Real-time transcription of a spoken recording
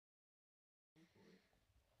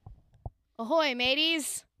Ahoy,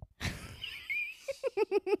 mateys!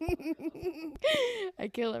 I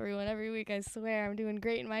kill everyone every week, I swear. I'm doing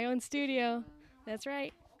great in my own studio. That's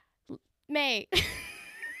right. May.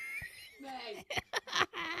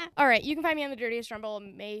 All right, you can find me on the Dirtiest Rumble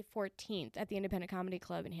May 14th at the Independent Comedy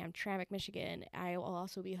Club in Hamtramck, Michigan. I will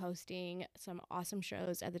also be hosting some awesome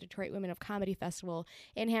shows at the Detroit Women of Comedy Festival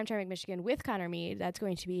in Hamtramck, Michigan with Connor Mead. That's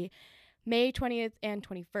going to be May 20th and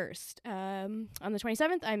 21st. On the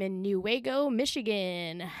 27th, I'm in Newaygo,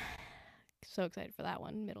 Michigan. So excited for that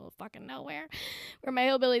one. Middle of fucking nowhere. Where my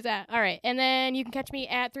hillbillies at. All right. And then you can catch me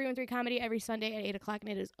at 313 Comedy every Sunday at 8 o'clock,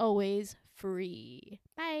 and it is always free.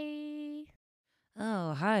 Bye.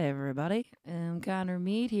 Oh, hi, everybody. I'm Connor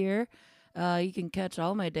Mead here. You can catch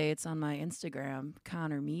all my dates on my Instagram,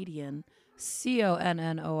 Connor Median,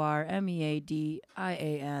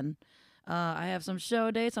 ConnorMeadian. I have some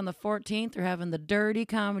show dates on the 14th. We're having the Dirty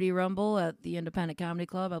Comedy Rumble at the Independent Comedy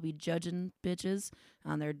Club. I'll be judging bitches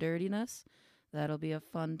on their dirtiness. That'll be a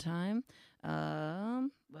fun time.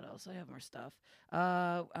 What else? I have more stuff.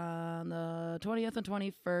 On the 20th and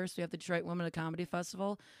 21st, we have the Detroit Women of Comedy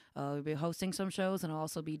Festival. We'll be hosting some shows, and I'll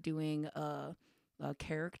also be doing a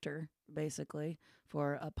character, basically,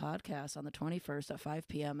 for a podcast on the 21st at 5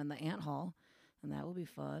 p.m. in the Ant Hall, and that will be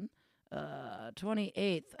fun.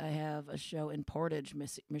 28th, I have a show in Portage,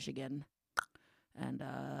 Michigan. And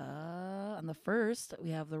on the 1st, we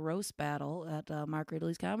have the roast battle at Mark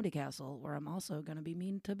Ridley's Comedy Castle, where I'm also going to be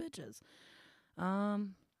mean to bitches. Yeah,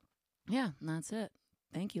 and that's it.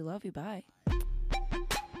 Thank you. Love you. Bye.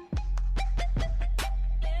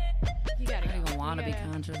 You gotta I don't go. even want to be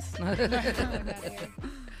conscious.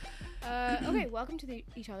 Okay, welcome to the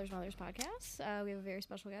Each Other's Mothers podcast. We have a very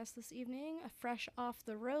special guest this evening, fresh off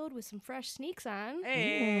the road with some fresh sneaks on.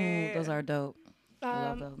 Ooh, those are dope. I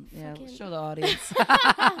love them. Yeah, let's show the audience.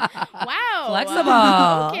 Wow.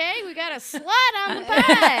 Flexible. Okay, we got a slut on the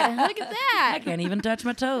pod. Look at that. I can't even touch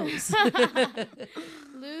my toes.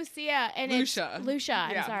 Lucia. And Lucia. It's Lucia.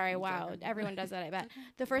 I'm Yeah, sorry. Wow. exactly. Everyone does that, I bet.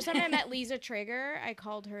 The first time I met Lisa Traeger, I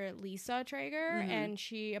called her Lisa Traeger, and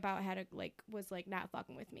she was not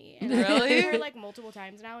fucking with me. And Really? I met her multiple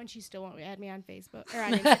times now, and she still won't add me on Facebook or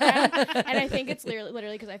on Instagram. And I think it's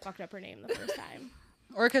literally because I fucked up her name the first time.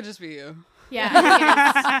 Or it could just be you. Yeah,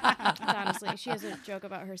 I guess, honestly, she has a joke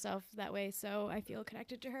about herself that way, so I feel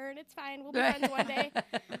connected to her, and it's fine. We'll be friends one day.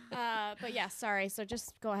 But yeah, sorry. So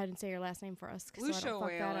just go ahead and say your last name for us, so I Lucia don't fuck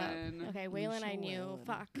that Whalen. up. Okay, Whalen, Lucia I knew. Whalen.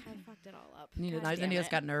 Fuck, I fucked it all up. Then God damn you just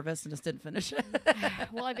it. got nervous and just didn't finish it.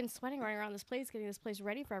 Well, I've been sweating running around this place, getting this place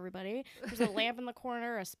ready for everybody. There's a lamp in the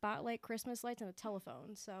corner, a spotlight, Christmas lights, and a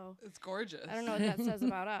telephone. So It's gorgeous. I don't know what that says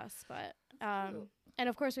about us, but and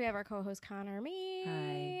of course we have our co-host Connor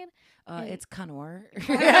Mead. Hi. It's Connor.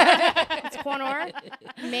 It's Connor.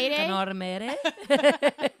 Mayday. Connor Mayday.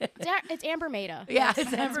 It's Amber Maida. Yeah, Yes,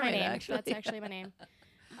 it's that's Amber my Maida, name. actually. That's actually my name.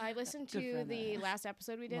 I listened Good to friend, the last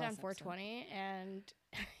episode we did on Last episode. 420, and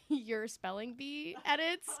your spelling bee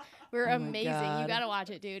edits were Oh my amazing. You God. gotta watch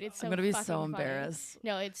it, dude. It's so I'm gonna be fucking so funny. embarrassed.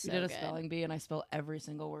 No, it's You so did a good. spelling bee and I spell every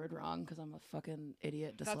single word wrong because I'm a fucking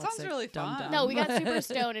idiot. That Dyslexic, sounds really fun. dumb. No, we got super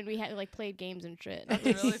stoned and we had played games and shit. That's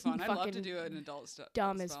really fun. I'd love to Fucking do an adult stuff.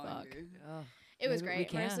 dumb as fuck. Oh, It was maybe we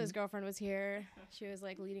great. Marissa's can. girlfriend was here. She was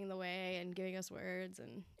leading the way and giving us words,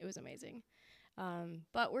 and it was amazing.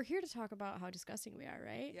 But we're here to talk about how disgusting we are,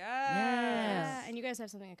 right? Yes. And you guys have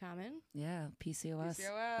something in common. yeah, PCOS.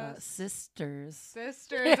 PCOS. Sisters.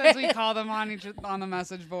 Sisters, as we call them on the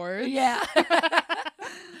message board. Yeah. Amazing.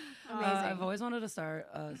 I've always wanted to start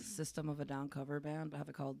a System of a Down cover band, but have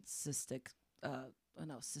it called Cystic of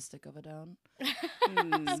a Down.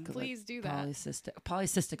 'Cause, Please do that.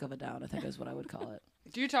 Polycystic of a Down, I think is what I would call it.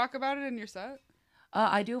 Do you talk about it in your set?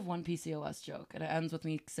 I do have one PCOS joke, and it ends with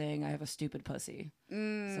me saying I have a stupid pussy.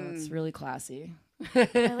 So it's really classy. I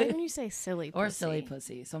like when you say silly pussy. Or silly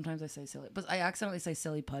pussy. Sometimes I say silly. But I accidentally say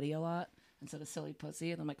silly putty a lot instead of silly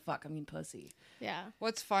pussy. And I'm like, fuck, I mean pussy. Yeah.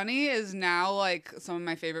 What's funny is now, some of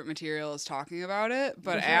my favorite material is talking about it.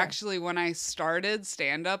 But For sure. actually, when I started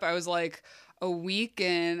stand-up, I was a week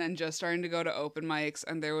in and just starting to go to open mics.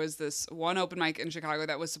 And there was this one open mic in Chicago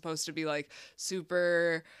that was supposed to be,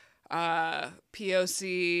 super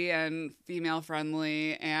POC and female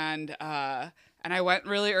friendly. And I went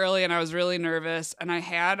really early and I was really nervous. And I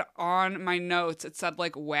had on my notes, it said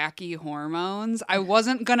wacky hormones. I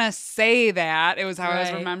wasn't going to say that. It was how I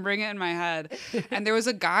was Right. remembering it in my head. And there was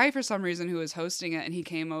a guy for some reason who was hosting it, and he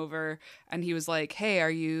came over and he was like, "Hey, are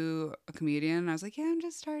you a comedian?" And I was like, "Yeah, I'm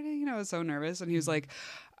just starting." I was so nervous. And he was like,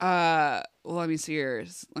 well, let me see your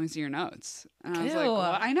notes. And I was like, Ew.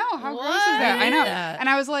 what? I know, how What? gross is that? I know. That. And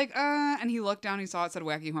I was like, and he looked down, he saw it said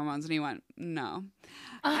wacky hormones, and he went, no.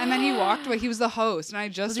 And then he walked away. He was the host, and I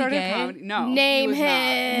just Was he started gay? comedy. No, Name he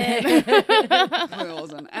was him. not. Clearly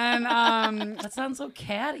wasn't. And That sounds so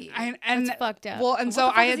catty. and That's fucked up. well, and What so the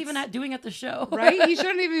fuck I is had even not doing at the show, right? He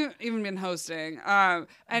shouldn't even been hosting. And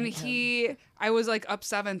I was like up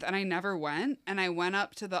 7th, and I never went. And I went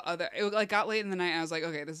up to the other. It like got late in the night. And I was like,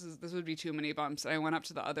 okay, this would be too many bumps. And I went up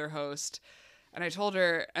to the other host, and I told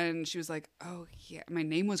her, and she was like, oh yeah, my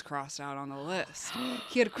name was crossed out on the list.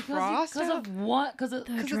 He had crossed because out. of what? Because of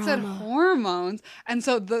Because it said hormones. And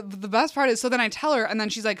so the best part is, so then I tell her, and then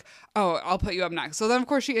she's like, oh, I'll put you up next. So then, of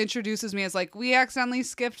course, she introduces me as like, we accidentally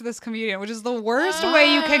skipped this comedian, which is the worst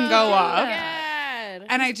way you can go up. God.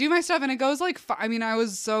 And I do my stuff, and it goes like, I mean, I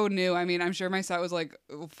was so new. I mean, I'm sure my set was like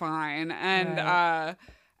fine. And, Right.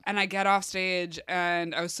 and I get off stage,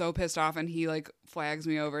 and I was so pissed off, and he like flags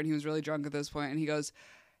me over, and he was really drunk at this point, and he goes,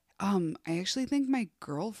 I actually think my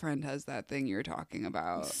girlfriend has that thing you're talking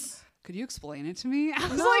about. Could you explain it to me? I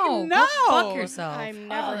was like, no. Go fuck yourself. I'm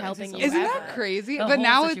never that helping makes me you so Isn't ever. that crazy? The But whole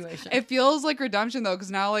now situation. it feels like redemption though, because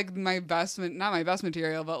now like my best, not my best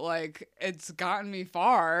material, but like it's gotten me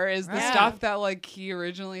far is the Right. stuff that like he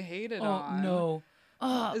originally hated Oh on. no.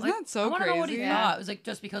 Oh, Isn't that so I wanna know what he crazy? thought. It was like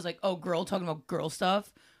just because like, oh, girl talking about girl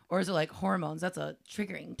stuff, or is it like hormones? That's a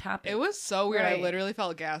triggering topic. It was so weird. I Right. literally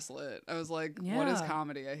felt gaslit. I was like, what is Yeah.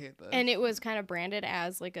 comedy? I hate this. And it was kind of branded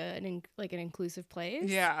as like an inclusive place.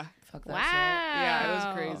 yeah. Fuck that Wow. Yeah, it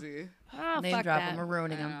was crazy. Oh, shit. Name fuck drop that. him. We're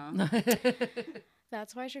ruining I him.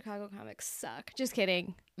 That's why Chicago comics suck. Just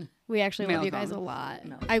kidding. We actually Male love you guys a comics. lot.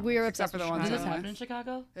 No. We were Except obsessed for with the ones Did in this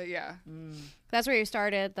Chicago. LA. happen in Chicago? Yeah. That's where you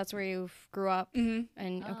started. That's where you grew up. Mm-hmm.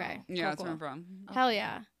 And Oh. okay. Yeah, cool, that's cool. where I'm from. Hell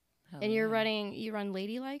yeah. Hell And you yeah. run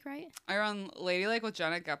Ladylike, right? I run Ladylike with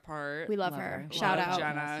Jenna Gephardt. We love Love her. her. Shout Love out.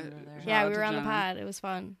 Jenna. Yes, you were there. Shout Yeah, out we to were on the Jenna. pod. It was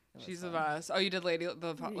fun. That was She's the fun. best. Oh, you did Ladylike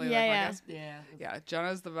Yeah, yeah. podcast? Yeah. Yeah,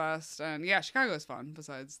 Jenna's the best, and yeah, Chicago's fun.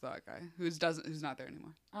 Besides that guy who's not there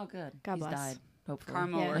anymore. Oh, good. God He's bless. died. Hopefully.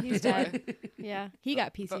 Karma Yeah, worked he's its way. dead. Yeah, he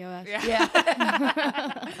got PCOS. Yeah.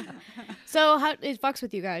 Yeah. So how it fucks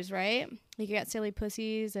with you guys, right? Like you got silly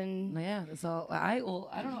pussies and Yeah, that's all. I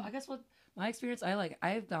don't know. I guess what my experience,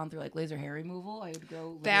 I've gone through like laser hair removal. I would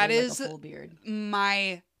grow That literally, is- like, a full beard.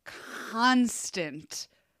 My constant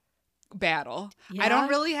battle. Yeah? I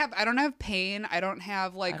don't have pain. I don't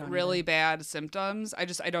have like I don't really either. bad symptoms. I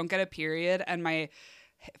don't get a period, and my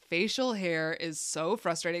facial hair is so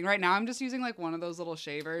frustrating. Right now I'm just using like one of those little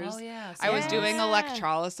shavers. Oh yeah. I was Yeah. doing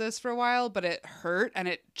electrolysis for a while, but it hurt and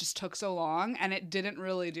it just took so long and it didn't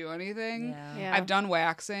really do anything. Yeah. Yeah. I've done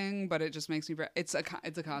waxing, but it just makes me it's a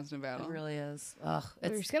constant It battle. really is. Ugh.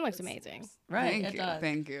 your skin looks amazing. Right. Thank it you. does.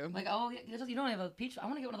 Thank you. Like, oh, you don't have a peach. I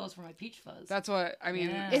want to get one of those for my peach fuzz. That's what I mean.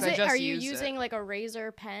 Yeah. 'cause Is I it? just Are you used using it. like a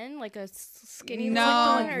razor pen, like a skinny No. little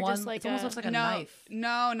one, Like or one- just like it almost a? looks like a no, knife.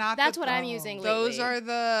 No, not That's the- what I'm Oh. using. Those lately. are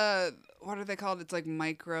the what are they called? It's like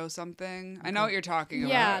micro something. I know what you're talking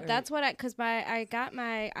Yeah, about. that's what because I got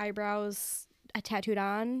my eyebrows tattooed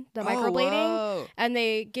on the Oh, microblading. whoa. And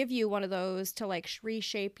they give you one of those to like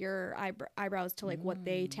reshape your eyebrows to like what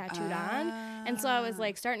they tattooed on. And so I was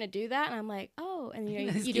like starting to do that, and I'm like, oh, and you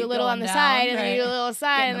know, Just you do keep a little on going the down, side, and then you do a right. little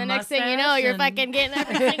side, Getting and the the next thing you know, you're mustache fucking getting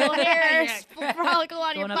every single hair follicle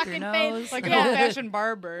on your Going up your fucking nose. face. like Yeah. an old fashioned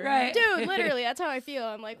barber. Right. Dude, literally, that's how I feel.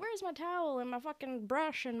 I'm like, where's my towel and my fucking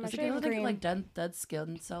brush and my Is it shaving good to get cream? like dead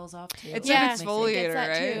skin cells off too? It's Yeah. an Makes it- exfoliator, Gets that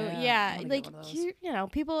right? too. Yeah, I Yeah, wanna like get one of those. you know,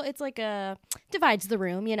 people. It's like a divides the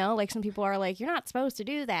room. You know, like some people are like, you're not supposed to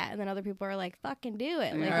do that, and then other people are like, fucking do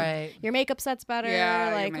it. Like Right. your makeup sets better, Yeah,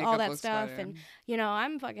 your like all makeup that looks stuff. better. And you know,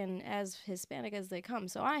 I'm fucking as Hispanic as they come,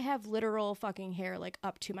 so I have literal fucking hair like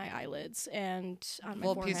up to my eyelids and on my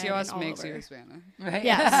Well, forehead PCOS and all makes over. you Hispanic. Right.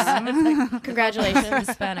 Yes. Congratulations.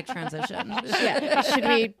 Hispanic transition. Yeah. Should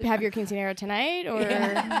we have your quinceanera tonight or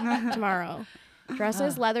Yeah. tomorrow?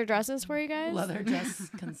 Dresses, leather dresses for you guys. Leather dress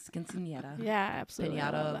quinceañera. Yeah, absolutely.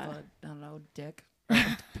 Pinata I love of that. a, I don't know, dick. Or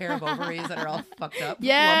a pair of ovaries that are all fucked up. with lumps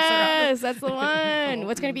around Yes, them. that's the one.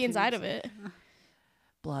 What's gonna be Fallopian inside tubes. of it?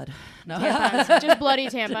 Blood. No. Tampons. Just bloody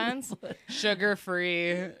tampons. Sugar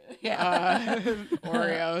free Yeah.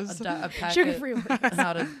 Oreos. A packet Sugar-free on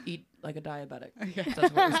how to eat like a diabetic. That's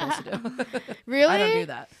what we're supposed to do. Really? I don't do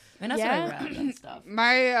that. I mean, that's Yeah. what I read and stuff.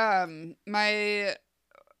 My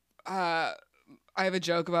I have a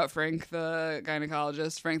joke about Frank the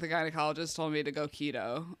gynecologist. Frank the gynecologist told me to go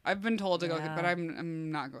keto. I've been told to go, Yeah. but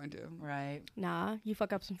I'm not going to. Right. Nah, you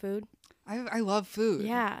fuck up some food. I love food.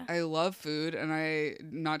 Yeah. I love food, and I'm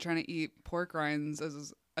not trying to eat pork rinds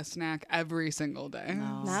as a snack every single day.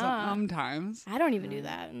 No. Nah. Sometimes. I don't even do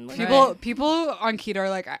that. And look at People on keto are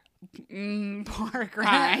like, pork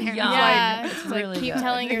rinds. Yeah. yeah, It's it's like really keep good.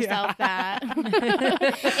 telling yourself that.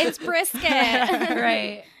 It's brisket.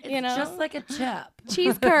 Right. You It's know? just like a chip.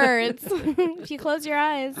 Cheese curds. If you close your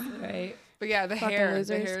eyes. Right. But yeah, the Fucking hair. The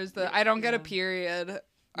losers. hair is I don't get a period.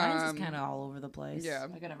 Mine's just kind of all over the place. yeah.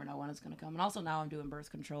 Like I never know when it's gonna come. And also now I'm doing birth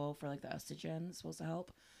control for like the estrogen. It's supposed to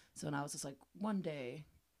help. So now it's just like one day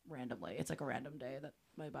randomly. It's like a random day that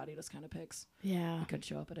my body just kind of picks. Yeah. It could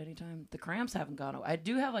show up at any time. The cramps haven't gone away. I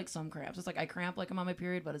do have like some cramps. It's like I cramp like I'm on my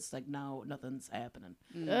period, but it's like no, nothing's happening.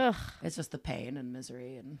 Ugh. It's just the pain and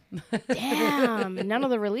misery and Damn. None of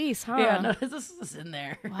the release, huh? yeah, no, this is in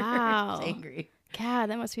there. Wow. It's angry. God,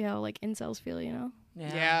 that must be how like incels feel, you know?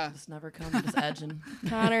 Yeah. Just never come, just edging.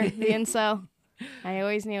 Connor, the incel. I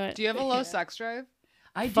always knew it. Do you have a low sex drive?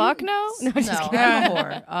 I Fuck do- no? No, just no, kidding. I'm a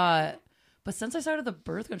whore. But since I started the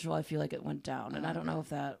birth control, I feel like it went down, and I don't know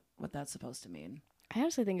if what that's supposed to mean. I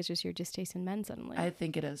honestly think it's just your distaste in men suddenly. I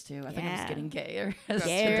think it is too. I think I'm just Yeah. getting gayer. as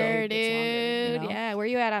Scared, the day gets longer, dude. you know? Yeah. Where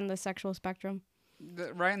you at on the sexual spectrum?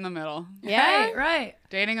 Right in the middle. Yeah. Right.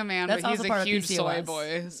 Dating a man, That's but he's also a part of huge soy PCOS.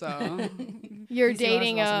 boy. So You're PCOS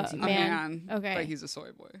dating also a makes you a man. man. Okay. But he's a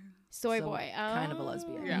soy boy. Soy So, boy. kind of a Oh.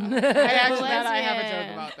 lesbian. Yeah. I have a Lesbian.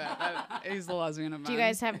 joke about that. He's the lesbian of men. Do you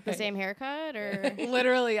guys have the same haircut or?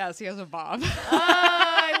 Literally, yes. He has a bob. Oh,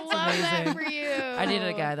 I love that amazing. for you. I dated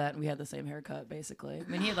a guy that we had the same haircut, basically. I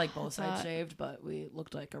mean, he had like both sides Hot. shaved, but we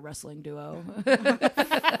looked like a wrestling duo.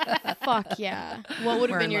 Fuck yeah. What would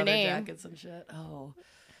have been Wearing your leather name? jackets and shit. Oh,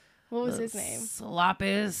 What was his name?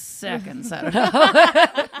 Sloppy seconds. I don't know.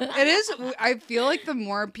 It is. I feel like the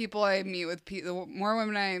more people I meet with, the more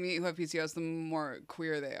women I meet who have PCOS, the more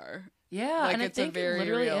queer they are. Yeah, Like and I it's a think very it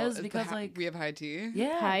literally real. is because like we have high T.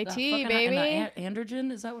 yeah, High the tea, fucking- baby. and the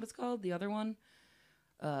androgen, is that what it's called? The other one,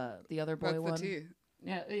 the other boy What's one. the T?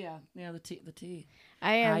 Yeah, the T.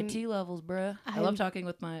 I am. High T levels, bruh. I I'm- love talking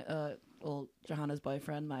with my Johanna's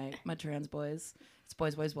boyfriend, my trans boys. It's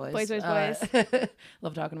boys. Boys.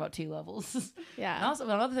 Love talking about T levels. And Yeah. also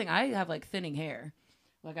another thing, I have like thinning hair.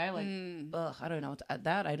 Like I like, Mm. I don't know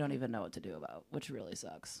that I don't even know what to do about, which really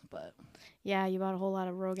sucks. But Yeah, you bought a whole lot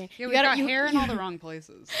of Rogaine. Yeah, you we got you- hair in all the wrong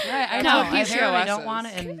places. right, I That's know. what I have hair when I don't PCOS want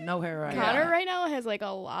is. it, and no hair right Connor now. right now has like a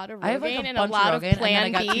lot of I have, like, Rogaine a and a bunch of lot of Rogaine, and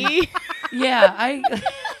Plan then I got B. Yeah,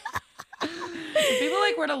 if people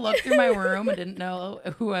like were to look through my room and didn't know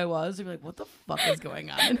who I was, they'd be like, "What the fuck is going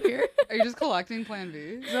on in here?" Are you just collecting Plan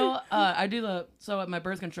B? So I do at my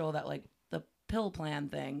birth control, that like the pill plan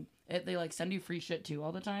thing. They like send you free shit too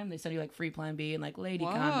all the time. They send you like free Plan B and like lady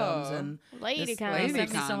Whoa. condoms and Lady this- condoms. They Lady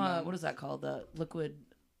sent me some condoms. what is that called? The liquid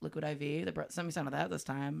IV. They sent me some of that this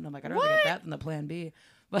time, and I'm like, I'd rather get that than the Plan B.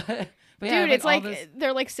 But yeah, Dude, it's all like this-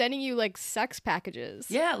 they're like sending you like sex packages.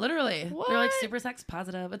 yeah, literally. They're like What? super sex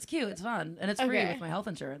positive. It's cute. It's fun, and it's free Okay. with my health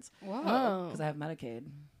insurance Whoa. Oh, because I have Medicaid.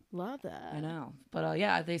 love that. I know, but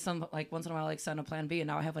yeah, they send like once in a while like send a Plan B, and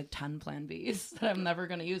now I have like 10 Plan Bs that I'm never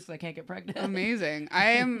gonna use because I can't get pregnant. Amazing.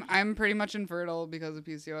 I'm pretty much infertile because of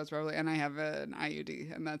PCOS probably, and I have an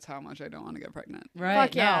IUD, and that's how much I don't want to get pregnant. Right?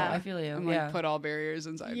 Fuck No, yeah. I feel you. I'm like yeah. put all barriers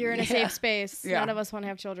inside. You're me. in a Yeah. safe space. Yeah. None of us want to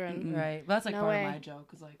have children. Right. But that's like No part way. of my joke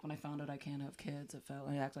because like when I found out I can't have kids, it felt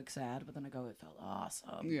I act like sad, but then I go, it felt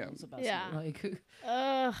awesome. Yeah. It was the best. Yeah. Like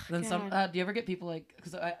Ugh. then some. God. Do you ever get people like?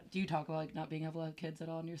 Because do you talk about like not being able to have kids at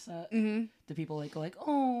all on your set? Mhm. Do people like go like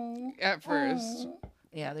oh At first. oh?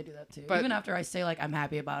 Yeah, they do that too. But- Even after I say like I'm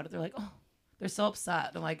happy about it, they're like oh, they're so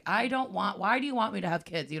upset. I'm like I don't want. Why do you want me to have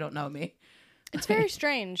kids? You don't know me. It's very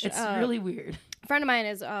strange. It's really weird. A friend of mine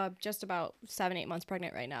is just about 7-8 months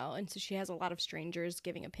pregnant right now, and so she has a lot of strangers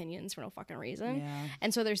giving opinions for no fucking reason. Yeah.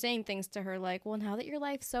 And so they're saying things to her like, "Well, now that your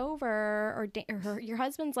life's over, or your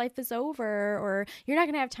husband's life is over, or you're not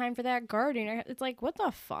gonna have time for that garden." It's like, what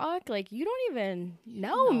the fuck? Like, you don't even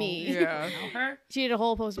know me. Yeah. Know her? She did a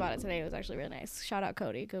whole post about it today. It was actually really nice. Shout out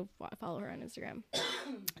Cody. Go follow her on Instagram. I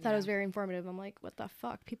thought it was very informative. I'm like, what the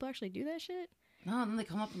fuck? People actually do that shit? No, and then they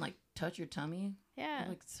come up and like touch your tummy. Yeah. I've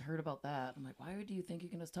like heard about that. I'm like, why do you think you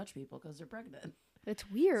can just touch people because they're pregnant? It's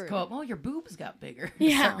weird. Go up, oh, your boobs got bigger.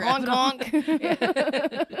 Yeah, Start honk grabbing them.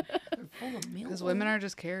 honk. They're full of milk. Because women are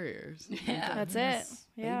just carriers. Yeah, That's yes. it.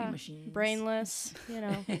 Baby Yeah. machines. Brainless, you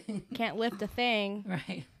know, can't lift a thing.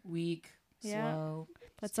 Right. Weak. Yeah. Slow.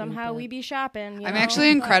 But somehow we stupid. be shopping. You I'm know? actually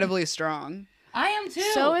incredibly strong. I am too.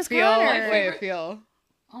 So is Feel Connor. wait, feel.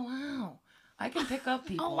 Oh wow. I can pick up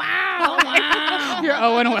people. Oh wow. Oh wow. You're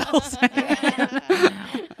Owen Wilson.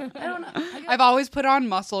 I don't know. I've always put on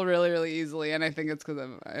muscle really, really easily, and I think it's because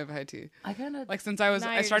I have high T. I kind of Like since Now I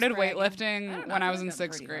you're started just bragging. weightlifting I don't know, when I I feel was in like I'm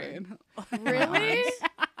 6th pretty grade. Really?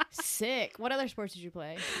 Sick. What other sports did you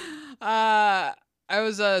play? I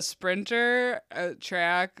was a sprinter,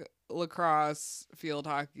 track, lacrosse, field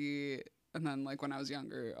hockey, and then like when I was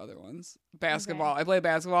younger, other ones. Basketball. I played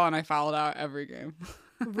basketball and I fouled out every game.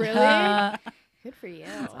 Really? Good for you.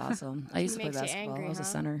 That's awesome. I used to play Makes you basketball. angry, I was a huh?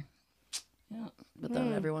 center. Yeah, but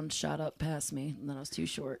then everyone shot up past me, and then I was too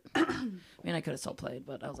short. I mean, I could have still played,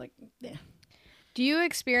 but I was like, yeah. Do you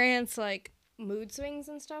experience like mood swings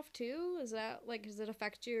and stuff too? Is that like, does it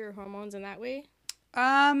affect your hormones in that way?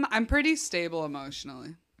 I'm pretty stable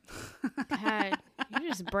emotionally. God, you're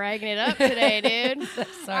just bragging it up today, dude.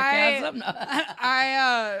 Sarcasm.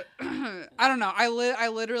 I don't know. I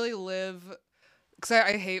literally live because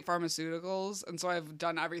I hate pharmaceuticals, and so I've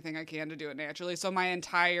done everything I can to do it naturally. So my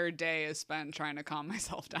entire day is spent trying to calm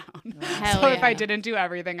myself down. Hell So if I yeah. didn't do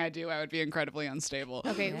everything I do, I would be incredibly unstable.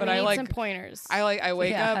 Okay, but we I need like some pointers. I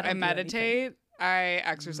wake Yeah, I up, I don't do meditate, I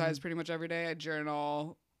exercise pretty much every day. I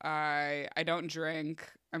journal. I don't drink.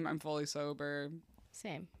 I'm fully sober.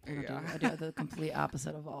 Same. I do the complete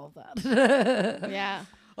opposite of all of that. Yeah.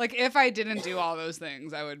 Like if I didn't do all those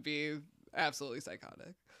things, I would be absolutely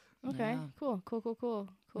psychotic. Okay. Yeah. Cool.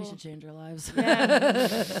 We should change our lives.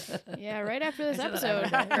 Yeah. Yeah, right after this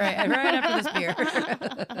episode. right after this beer.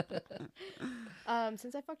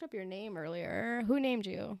 Since I fucked up your name earlier, who named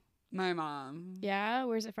you? My mom. Yeah,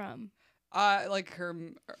 where's it from? Like her,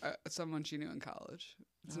 someone she knew in college.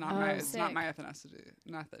 It's not Oh, my. It's not sick. my ethnicity.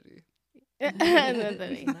 Nothity.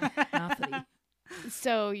 Nothing.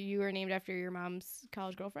 So you were named after your mom's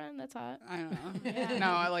college girlfriend? That's hot. I don't know. Yeah. No,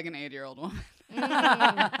 I like an 8-year-old woman,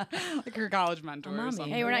 Mm. like her college mentor or mommy.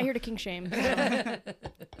 something. Hey, we're not here to king shame. So.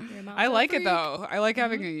 Your mom's I a like it freak. though. I like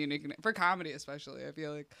having a unique name for comedy, especially. I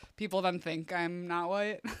feel like people then think I'm not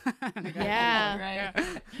white. Yeah.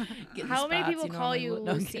 Right. Getting How many spots people call normally you wouldn't-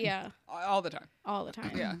 no, I'm kidding. Lucia All the time. all the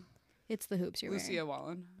time? Yeah, It's the hoops you're Lucia Wallen.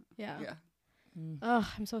 wearing. Yeah. Yeah. Oh,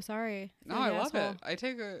 I'm so sorry. No, You're I the love asshole. it. I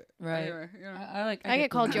take it. Right. Anyway, you know. I like. I get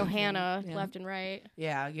called the- Johanna yeah. left and right.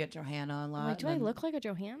 Yeah, you get Johanna a lot. I'm like, do and I then- look like a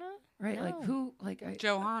Johanna? right? Like No. who? Like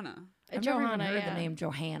Johanna. I've Johanna, never even heard yeah. the name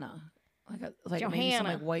Johanna. Like maybe some Johanna.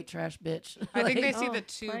 like white trash bitch. I think they Like, see Oh, the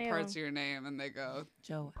two plenty of parts of them. your name and they go,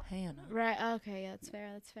 Johanna. Right. Okay. Yeah, that's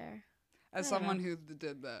fair. That's fair. as I don't someone know. who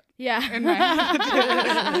did that. Yeah. In my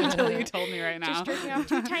head. Until you told me right now. Just jerking off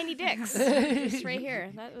two tiny dicks. Just right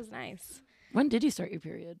here. That was nice. When did you start your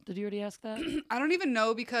period? Did you already ask that? I don't even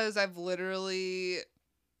know because I've literally,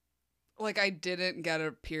 like, I didn't get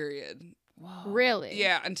a period. Whoa. Really?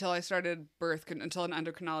 Yeah, until I started until an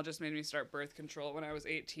endocrinologist made me start birth control when I was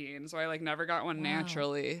 18. So I like never got one Wow.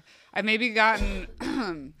 naturally. I maybe gotten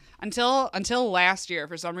until last year.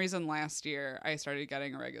 For some reason, last year I started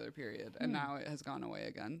getting a regular period, and now it has gone away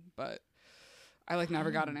again. But I like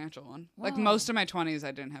never got a natural one. Like Wow. most of my 20s,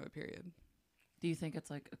 I didn't have a period. Do you think it's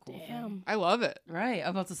like a cool thing? Damn. I love it. Right. I'm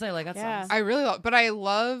about to say like that Yeah. sounds I really love, but I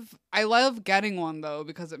love getting one though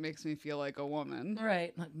because it makes me feel like a woman.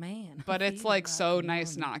 right. Like man. But I it's feel like so a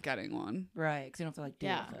nice woman. not getting one. Right, because you don't have to like deal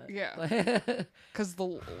Yeah. with it. Yeah. Because the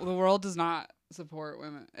world does not support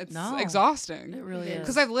women. It's No. exhausting. It really It is.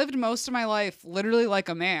 Because I've lived most of my life literally like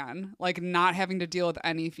a man, like not having to deal with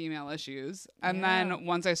any female issues. And Yeah. then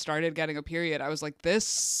once I started getting a period, I was like, this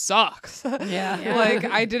sucks. Yeah. Yeah. Like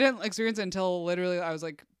I didn't experience it until literally I was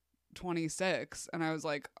like 26. And I was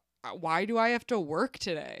like, why do I have to work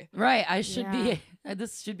today? Right. I should Yeah. be.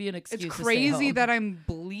 This should be an excuse. It's to stay crazy home. that I'm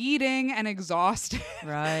bleeding and exhausted.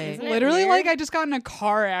 Right. Isn't it Literally, weird? like I just got in a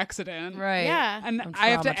car accident. Right. Yeah. And I'm I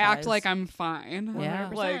have to act traumatized. like I'm fine. Yeah.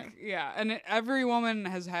 100%. Like, yeah. And every woman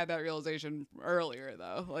has had that realization earlier,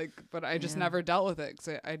 though. Like, but I just Yeah. never dealt with it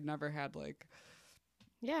because I'd never had, like,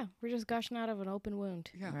 Yeah. We're just gushing out of an open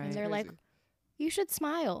wound. yeah. Right. it's And they're like, crazy. you should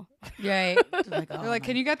smile. Right. Like, They're oh like, my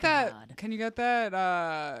can you get God. that? Can you get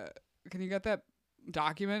that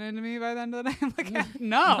document into me by the end of the day? I'm like,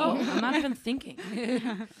 No, no. I'm not even thinking.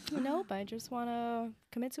 Nope. I just want to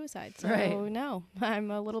commit suicide. So Right. no,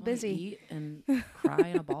 I'm a little busy. Eat and cry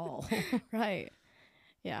in a ball. Right.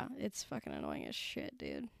 Yeah. It's fucking annoying as shit,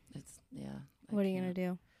 dude. It's yeah. I What are you going can't. to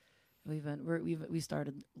do? We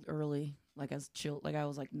started early, like as chill. Like I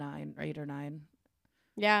was like 8 or 9.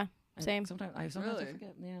 Yeah. I- Same. Sometimes I Really?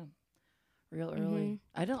 forget. Yeah, real early.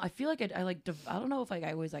 I don't. I feel like I like. I don't know if like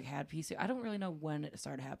I always like had PC. I don't really know when it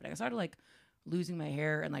started happening. I started like losing my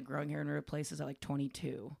hair and like growing hair in weird places at like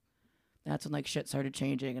 22. That's when like shit started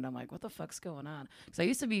changing, and I'm like, what the fuck's going on? Because I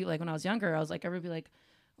used to be like when I was younger, I was like, everybody be like.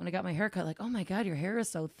 When I got my hair cut, like, oh my God, your hair is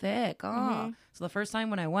so thick. Oh. Mhm. So the first time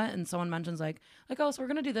when I went and someone mentions like, oh, so we're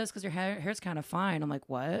gonna do this because your hair's kind of fine. I'm like,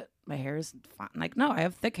 what? My hair's fine. Like, no, I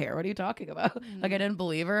have thick hair. What are you talking about? Like, I didn't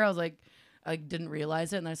believe her. I was like, I didn't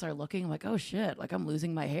realize it, and then I started looking. I'm like, oh shit! Like I'm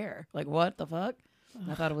losing my hair. Like what the fuck? And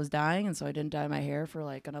I thought it was dying, and so I didn't dye my hair for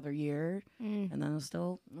like another year. Mm. And then it was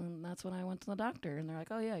still. And that's when I went to the doctor, and they're like,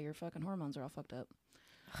 oh yeah, your fucking hormones are all fucked up.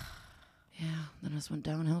 Yeah. Then it just went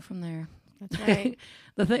downhill from there. That's right.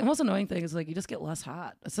 The most annoying thing is like you just get less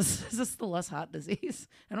hot. It's just the less hot disease.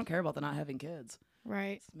 I don't care about the not having kids.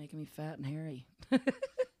 Right. It's making me fat and hairy.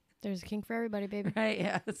 There's a kink for everybody, baby. Right?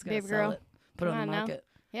 Yeah. It's gotta Baby sell girl. it. Put it Come on the on now. market.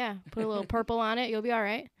 Yeah. Put a little purple on it. You'll be all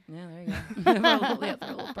right. Yeah, there you go. Yeah, throw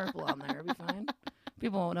a little purple on there. It'll be fine.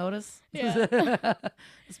 People won't notice. Yeah.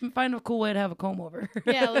 Let's find a cool way to have a comb over.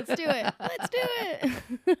 Yeah, let's do it. Let's do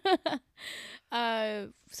it.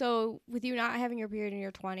 So with you not having your period in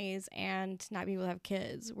your 20s and not being able to have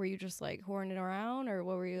kids, were you just like whoring it around, or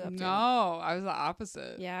what were you up to? No, I was the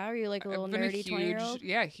opposite. Yeah, were you like a little I've been nerdy 20-year-old?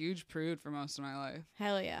 Yeah, huge prude for most of my life.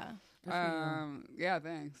 Hell yeah. Yeah,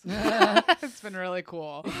 thanks. It's been really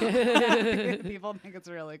cool. People think it's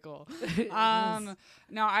really cool. No,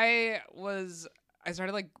 I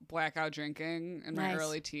started like blackout drinking in my Nice.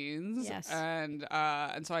 early teens. Yes. And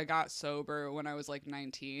so I got sober when I was like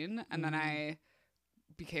 19, and then I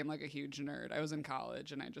became like a huge nerd. I was in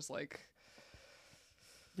college and I just like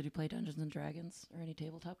Did you play Dungeons and Dragons or any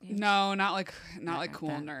tabletop games? No, not like cool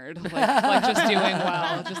that. nerd. Like just doing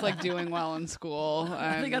well, just like doing well in school and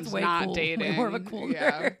I think that's way not cool. dating. Way more of a cool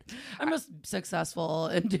nerd. I'm just successful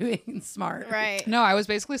and doing smart. Right. No, I was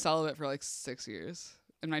basically celibate for like 6 years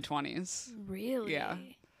in my 20s. Really? Yeah.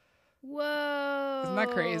 Whoa. Isn't that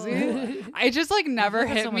crazy? I just like never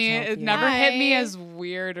That's hit so much me. It healthier. never hit me Right. as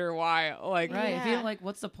weird or wild. Like Right. If you Yeah. don't like,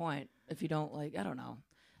 what's the point if you don't like? I don't know.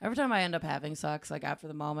 Every time I end up having sex, like after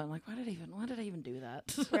the moment, I'm like, why did I even do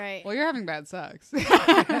that? Right. well, you're having bad sex.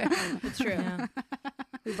 It's true. Yeah.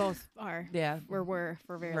 We both are. Yeah. Or were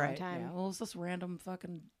for a very long Right. time. Yeah. Well, it's just random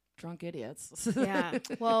fucking drunk idiots. Yeah.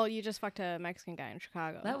 Well, you just fucked a Mexican guy in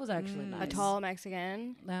Chicago. That was actually nice. a tall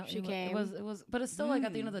Mexican. That, She it wa- came. It was, but it's still like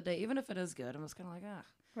at the end of the day, even if it is good, I'm just kind of like, I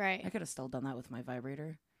Right. could have still done that with my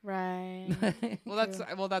vibrator. Right. well,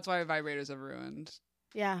 that's why vibrators have ruined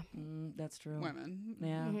Yeah. That's true. women.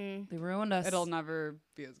 Yeah. Mm-hmm. They ruined us. It'll never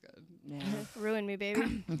be as good. Yeah. Ruin me,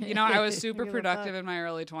 baby. You know, I was super Give a productive fuck. in my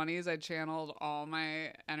early 20s. I channeled all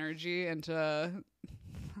my energy into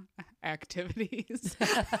activities.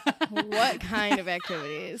 What kind of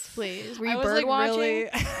activities, please? Were you I was bird like watching?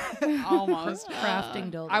 really almost.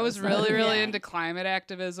 Crafting dildos. I was really Yeah. into climate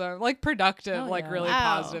activism, like productive, Oh, like yeah. really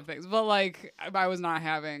Wow. positive things. But like I was not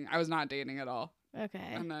dating at all. Okay.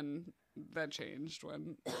 And then that changed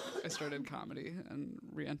when I started comedy and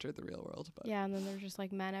re-entered the real world. But Yeah, and then there's just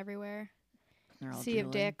like men everywhere. They're all Sea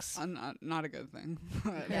of drooling. dicks. not a good thing.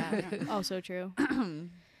 Yeah. Oh, so true.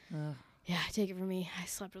 Ugh. Yeah, take it from me. I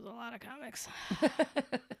slept with a lot of comics.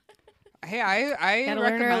 Hey, I Gotta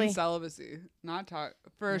learn recommend early. celibacy, not talk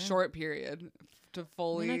for a Yeah. short period to I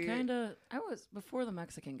fully. mean, I was before the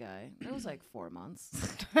Mexican guy. It was like 4 months.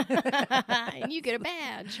 And you get a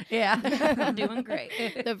badge. Yeah, I'm doing great.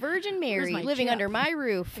 The Virgin Mary my living chip? under my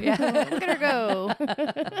roof. Yeah. Look at her go.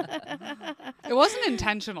 It wasn't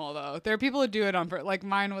intentional though. There are people who do it on like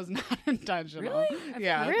mine was not intentional. Really?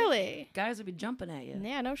 Yeah. Really? Guys would be jumping at you,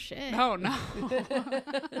 Yeah, no shit. Oh no.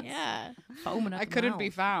 Yeah. foaming at I the couldn't be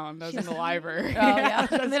mouth. found. I was in the library. Oh yeah,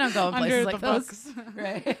 they don't go in Under places the like those. books.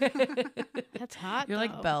 Right. That's hot. You're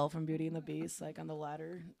like though. Belle from Beauty and the Beast, like on the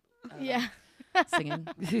ladder. Yeah. Singing,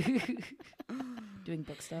 doing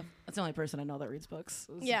book stuff. That's the only person I know that reads books.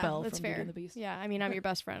 Is Yeah, Belle that's from Beauty fair. and the Beast. Yeah, I mean, I'm your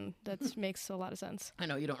best friend. That makes a lot of sense. I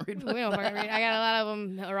know you don't read We books. don't fucking read. I got a lot of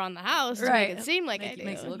them around the house to Right. make it seem like I Make- do.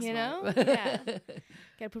 makes it look you smart. know? Yeah.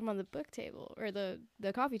 Got to put them on the book table or the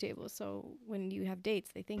coffee table, so when you have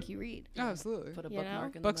dates, they think you read. Oh, absolutely. Put a You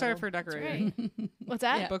bookmark know? in Books the are middle. for decorating. What's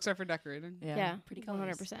that? Yeah. Books are for decorating. Yeah, pretty 100%.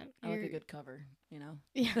 colors. I like a good cover. You know,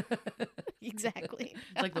 Yeah, exactly.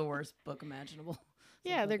 it's like the worst book imaginable. It's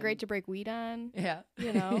Yeah, like they're great fucking- to break weed on. Yeah,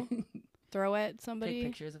 You know, throw at take somebody.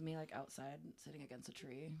 pictures of me like outside sitting against a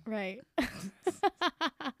tree. Right.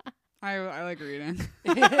 I like reading.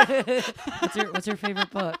 What's your favorite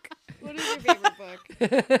book? What is your favorite book?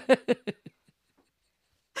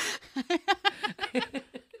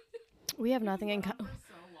 We have nothing in common.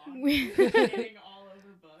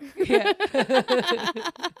 Yeah.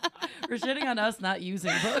 We're shitting on us not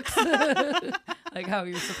using books, like how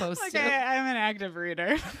you're supposed Like to. I'm an active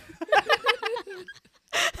reader.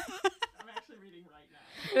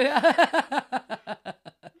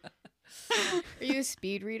 Are you a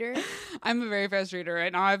speed reader? I'm a very fast reader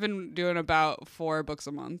right now. I've been doing about 4 books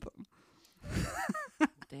a month.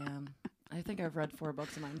 Damn. I think I've read 4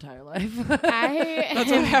 books in my entire life. That's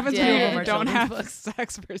what happens when dead. you don't Children's have books.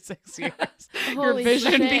 sex for 6 years. Your Holy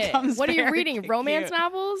vision shit. becomes What are you very reading? Romance cute.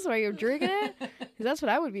 novels while you're drinking it? 'Cause that's what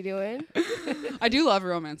I would be doing. I do love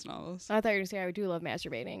romance novels. I thought you were going to say I do love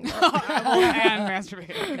masturbating. And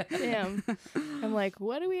masturbating. Damn. I'm like,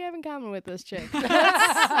 what do we have in common with this chick?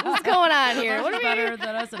 What's going on here? What are we, better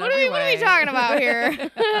than us in what are every we, what are we way. talking about here?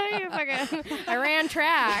 You fucking- I ran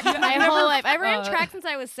track my whole life. I ran track since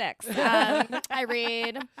I was 6. I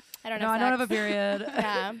read. I don't know. No, I don't have a period.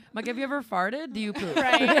 Yeah. Like, have you ever farted? Do you poop?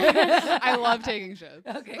 Right. I love taking shits.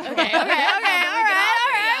 Okay. Okay. All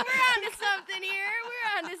right. We're on to something here.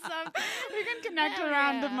 We're on to something. We can connect Hell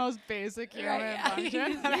around yeah. the most basic human Right.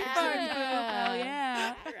 function. Hell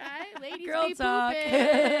yeah. All right. Ladies Girl be talk. pooping.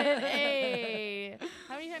 Hey.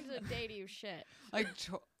 How many times a day do you shit? Like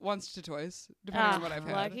once to twice, depending on what I've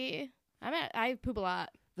had. Lucky. I poop a lot.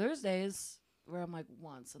 There's days where I'm like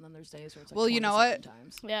once, and then there's days where it's like Well, you know 27 what?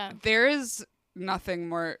 times. Yeah. There is nothing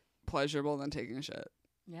more pleasurable than taking a shit.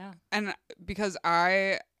 Yeah. And because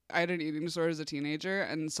I had an eating disorder as a teenager,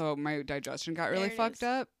 and so my digestion got really There it fucked is.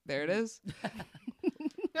 up. There it is.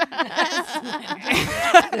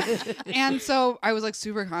 And so I was like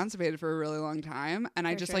super constipated for a really long time, and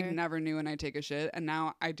I For just sure. like never knew when I take a shit, and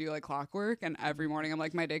now I do like clockwork, and every morning I'm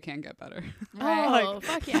like, my day can't get better. Oh,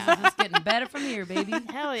 fuck yeah. It's getting better from here, baby.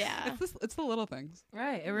 Hell yeah. It's the little things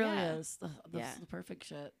Right. It really Yeah. is. Yeah. The perfect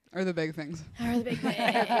shit. or the big things. Or the big things.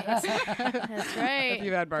 That's right. If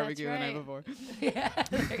you've had barbecue the right. night before. Yeah.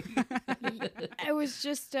 I was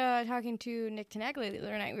just talking to Nick Tenaglia the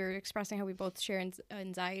other night. We were expressing how we both share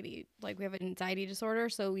anxiety. Like we have an anxiety disorder,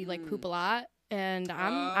 so we like poop a lot. And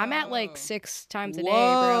I'm at like Oh. 6 times a day,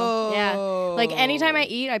 bro. Yeah. Like anytime I Whoa.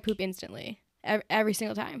 eat, I poop instantly. Every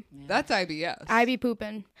single time. That's IBS. I be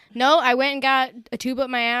pooping. No, I went and got a tube up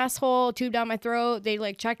my asshole, a tube down my throat. They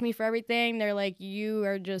like checked me for everything. They're like, you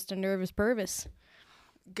are just a nervous pervis.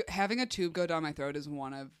 Having a tube go down my throat is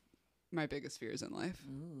one of my biggest fears in life.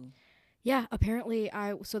 Yeah, apparently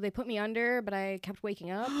so they put me under, but I kept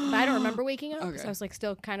waking up. But I don't remember waking up, Okay. so I was like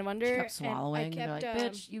still kind of under. She kept swallowing. And I And kept, you're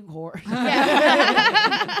like, bitch, you whore.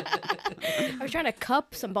 I was trying to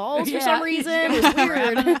cup some balls for Yeah. some reason. It was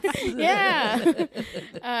weird.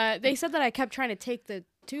 Yeah. They said that I kept trying to take the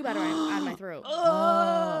tube out of my throat.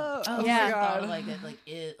 Oh, Oh Yeah. my God. Like it, like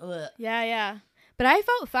it. Ugh. Yeah. But I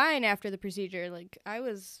felt fine after the procedure. Like I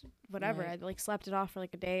was whatever. Right. I like slept it off for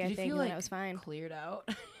like a day, Did I you think, feel and then like I was fine. cleared out?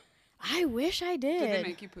 I wish I did. Did they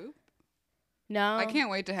make you poop? No. I can't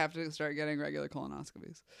wait to have to start getting regular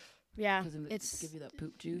colonoscopies. Yeah. Because It's give you that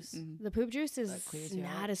poop juice. Mhm. the poop juice is That clears you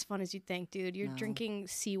not out? as fun as you think, dude. You're No. drinking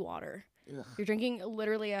seawater. Ugh. You're drinking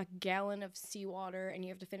literally a gallon of seawater, and you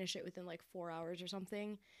have to finish it within like 4 hours or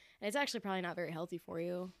something. And it's actually probably not very healthy for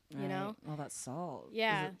you, you know? All that salt.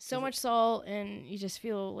 Yeah, so much salt, and you just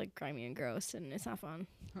feel like grimy and gross, and it's not fun.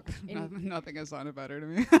 Nothing has sounded better to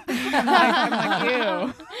me. I'm like,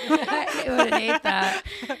 ew. I would hate that.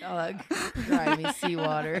 All that grimy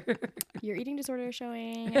seawater. Your eating disorder is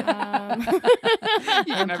showing. You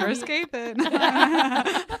can never escape it.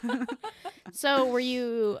 So, were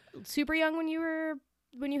you super young when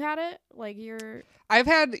you had it? Like you're. I've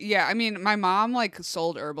had, I mean, my mom like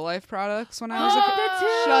sold Herbalife products when I was a Oh, kid. that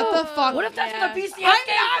too. Shut the fuck What if that's Yeah. where the PCS I'm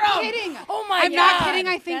came not from? kidding. Oh my I'm God. not kidding.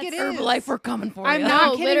 I think That's it is. Herbalife, we're coming for I'm you. not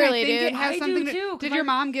No, kidding. literally, I think dude. it has I something do to too, 'cause Did my- your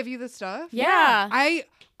mom give you the stuff? Yeah.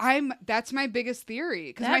 That's my biggest theory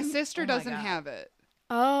because my That- sister oh my doesn't God. have it.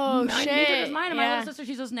 Oh Mine- shit. Neither does mine. And my Yeah. little sister,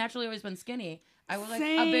 she's just naturally always been skinny. I was like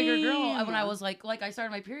a bigger girl when I Same. was like I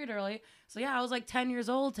started my period early. So yeah, I was like 10 years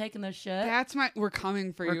old taking this shit. We're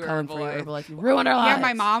coming for We're you, coming for you, Herbalife. Herbalife. You ruined our Yeah, lives.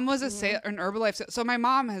 my mom was an Herbalife. So my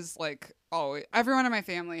mom has like everyone in my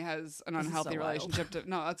family has an This is unhealthy so wild. relationship to.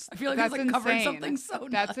 No, that's I feel like that's it's like covering insane. something so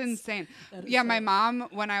That's nuts. insane. That is Yeah, so- my mom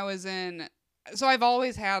when I was in. So I've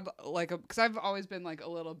always had because I've always been like a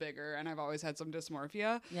little bigger and I've always had some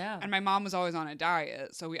dysmorphia. Yeah. And my mom was always on a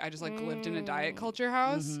diet, so I just like lived in a diet Mm. culture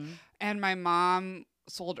house. Mhm. And my mom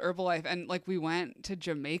sold Herbalife, and like we went to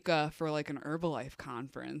Jamaica for like an Herbalife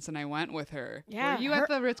conference, and I went with her. Yeah, Were you at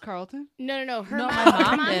the Ritz Carlton? No. Her No, mom, my her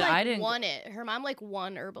mom mom did. like I didn't- won it. Her mom like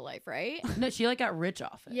won Herbalife, right? No, she like got rich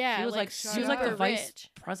off it. Yeah, she was like, like shut she was like the super vice rich.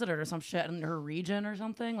 president or some shit in her region or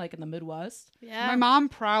something, like in the Midwest. Yeah. My mom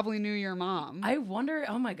probably knew your mom. I wonder.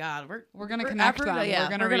 Oh my God, We're gonna connect ever them. Yeah, we're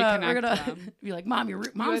gonna we're reconnect gonna them. be like, Mom, You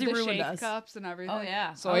Mom's had the ruined shake us. cups and everything. Oh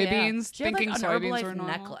yeah, Soybeans. She had, Thinking like, an soybeans Herbalife were normal.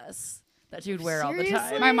 necklace that she would wear all the Seriously?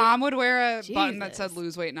 time. My mom would wear a button that Jesus. said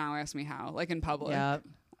 "Lose weight now." Ask me how, like in public. Yeah.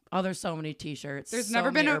 Oh, there's so many T-shirts. There's so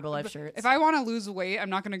never been many a Herbalife shirts. If I want to lose weight, I'm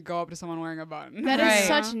not gonna go up to someone wearing a button. That is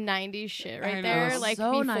Right. such 90s shit I right know. there. It Like was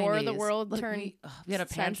so before the 90s. world Like, turned we had a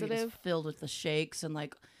pantry just sensitive. filled with the shakes and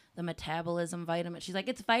like the metabolism vitamin. She's like,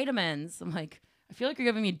 it's vitamins. I'm like, I feel like you're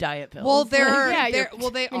giving me diet pills. Well, there Like, are. Yeah, there, you're-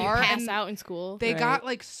 well, they when you are. pass And out in school. they Right. got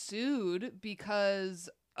like sued because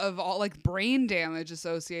of all like brain damage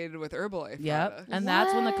associated with Herbalife. Yep. products. And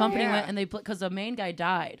that's when the company Yeah. went and they because the main guy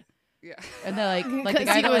died. Yeah. And they're like the 'Cause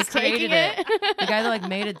guy he that was like created taking it. it. The guy that like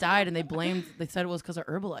made it died, and they said it was because of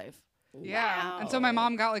Herbalife. Yeah. And so my Wow.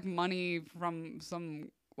 mom got like money from some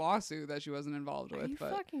lawsuit that she wasn't involved Are with. you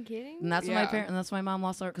But fucking kidding? And that's when my Yeah. parent and that's why my mom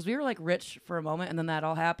lost our because we were like rich for a moment, and then that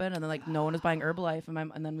all happened, and then like no one was buying Herbalife,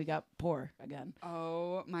 and then we got poor again.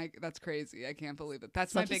 oh my, that's crazy. I can't believe it.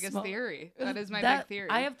 That's Such my a biggest small- theory. That is my That- big theory.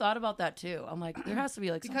 I have thought about that too. I'm like, there has to be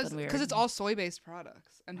like because something weird because it's all soy based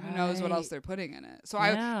products and who knows what else Right. they're putting in it. So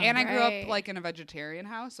Yeah. I grew Right. up like in a vegetarian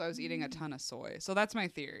house, so I was eating a ton of soy. So that's my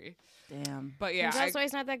theory. Damn. But yeah, Turns out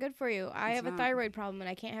soy's not that good for you. I It's have a not. thyroid problem and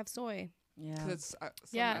I can't have soy. Yeah. it's some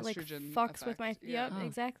Yeah, like estrogen fucks with my. effect. Yeah. Yep, Oh.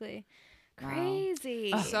 exactly. Wow.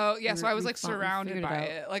 Crazy. So yeah, so I was We like found- we surrounded figured it by out.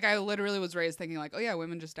 it. Like I literally was raised thinking like, oh yeah,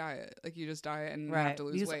 women just diet. Like you just diet and you have Right. to You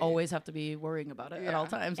lose just weight. always have to be worrying about it at all Yeah.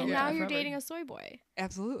 times. and all the now time, you're forever. dating a soy boy.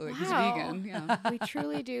 Absolutely, he's Wow. vegan. Yeah, We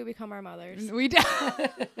truly do become our mothers. we do.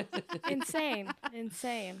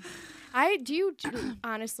 Insane. Do you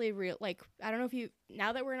honestly real like I don't know if you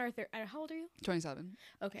now that we're in our how old are you? 27.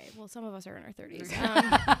 Okay, well some of us are in our 30s.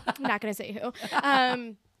 I'm not gonna say who.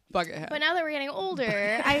 Bucket hat. But now that we're getting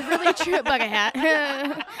older, I really bucket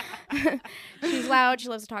hat. She's loud. She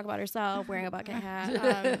loves to talk about herself wearing a bucket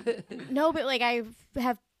hat. No, but like I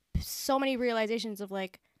have so many realizations of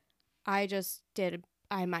like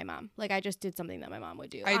I'm my mom. Like I just did something that my mom would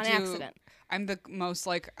do I on do. accident. I'm the most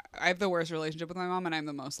like I have the worst relationship with my mom, and I'm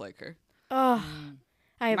the most like her. Oh,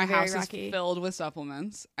 I have My very house rocky. is filled with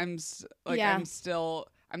supplements. Yeah.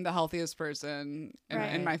 I'm the healthiest person in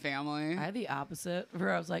Right. my family. I had the opposite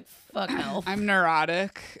where I was like, fuck health. I'm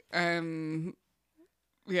neurotic. Yeah,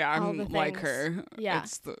 All the I'm like things. her. Yeah.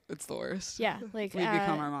 It's the worst. Yeah, like We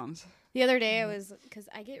become our moms. the other day I was because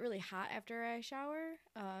I get really hot after I shower,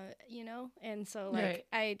 and so like Right.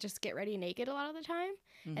 I just get ready naked a lot of the time.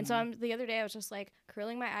 And Mm-hmm. so the other day I was just like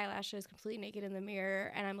curling my eyelashes completely naked in the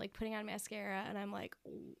mirror, and I'm like putting on mascara, and I'm like,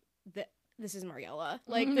 this is Mariella.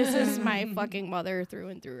 Like this is my fucking mother through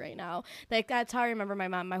and through right now. Like that's how I remember my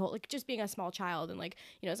mom, my whole like just being a small child, and like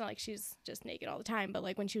it's not like she's just naked all the time, but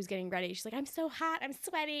like when she was getting ready, she's like, I'm so hot, I'm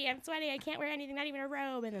sweaty, I can't wear anything, not even a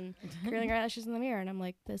robe, and then curling her eyelashes in the mirror, and I'm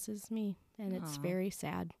like, this is me, and it's Aw. very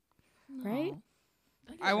sad. Right?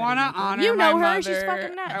 I want to honor You my know her, mother. she's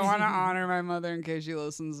fucking nuts. I want to honor my mother in case she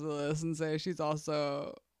listens to this and say she's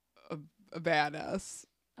also a badass.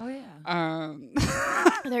 Oh yeah. I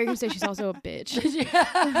thought you were gonna say she's also a bitch.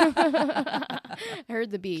 I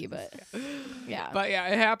heard the B, but yeah. But yeah,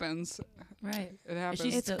 it happens. Right. It happens.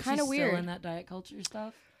 Is she It's still, kinda she's still weird. in that diet culture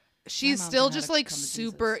stuff? She's mom's still had just to like come to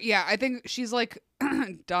super. Jesus. Yeah, I think she's like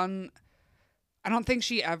done. I don't think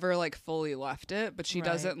she ever like fully left it, but she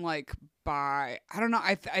Right. doesn't like buy. I don't know.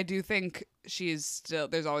 I do think she's still.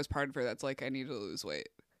 There's always part of her that's like I need to lose weight.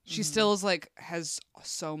 She still is like has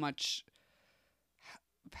so much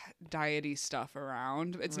diety stuff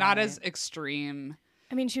around. It's not as Right. extreme.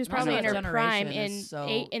 I mean, she was No, probably no, in her generation prime is so-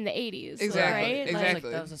 in the 80s, Exactly, right? That was, exactly.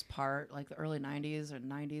 like, that was this part, like the early 90s or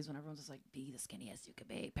 90s when everyone was just like, be the skinniest you could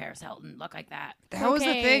be. Paris Hilton, look like that. That was the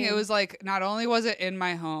thing. It Cocaine. was like not only was it in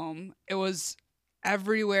my home, it was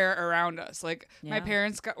everywhere around us. Like my Yeah.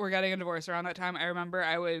 parents were getting a divorce around that time. I remember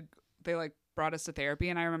they like brought us to therapy,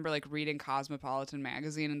 and I remember like reading Cosmopolitan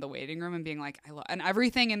magazine in the waiting room and being like, and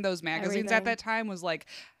everything in those magazines at Everything. that time was like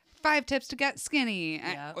 5 tips to get skinny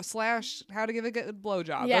Yep. / how to give a good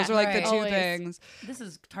blowjob. Yeah, Those are like right. the two Always. things. This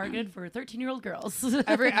is targeted for 13-year-old girls.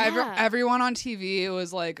 Yeah. Everyone on TV, it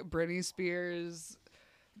was like Britney Spears.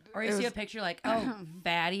 Or It you see a was- picture like, oh,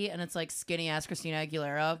 fatty, and it's like skinny ass Christina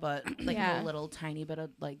Aguilera, but like Yeah. a little tiny bit of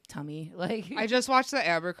like tummy. Like I just watched the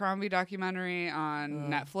Abercrombie documentary on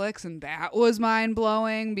Ugh. Netflix, and that was mind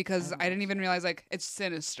blowing because haven't I didn't even realize like it's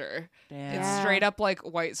sinister. Damn. It's Yeah. straight up like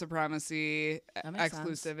white supremacy, That makes sense.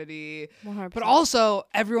 exclusivity. 100%. But also,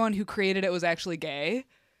 everyone who created it was actually gay.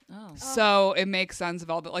 Oh. So it makes sense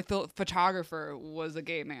of all that. Like the photographer was a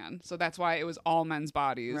gay man, so that's why it was all men's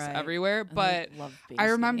bodies Right. everywhere. And they But love being I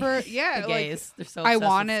skinny. remember, yeah, the like gays. They're so I obsessed with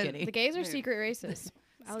wanted- skinny. the gays are Yeah. secret racists.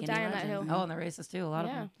 I'll Skinny die on that hill. legend. Oh, and the racist too. A lot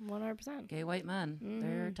Yeah, of them. 100%. Gay white men.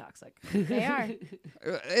 They're Mhm. toxic. They are.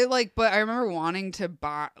 it like, but I remember wanting to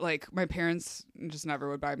buy, like, my parents just never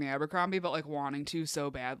would buy me Abercrombie, but like wanting to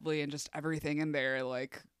so badly, and just everything in there,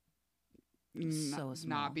 like, So small.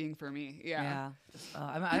 not being for me. Yeah.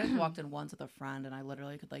 I just walked in once with a friend, and I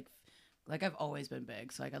literally could like I've always been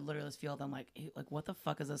big, so like I literally just feel them like what the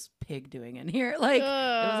fuck is this pig doing in here? Like it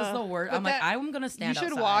was just the word. I'm like, I'm gonna stand. You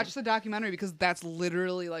should outside. watch the documentary because that's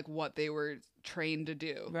literally like what they were trained to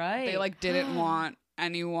do. Right. They like didn't want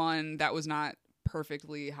anyone that was not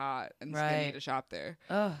perfectly hot and skinny to shop there.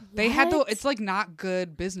 They had it's like not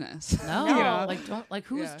good business. No, you know? like don't like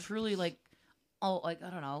who's truly like. Oh, like I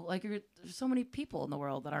don't know, like there's so many people in the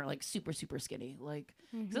world that are like super super skinny. Like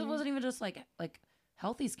 'cause it wasn't even just like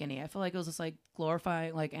healthy skinny. I feel like it was just like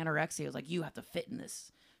glorifying like anorexia. It was like you have to fit in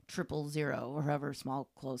this 000 or however small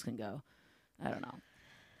clothes can go. I don't know,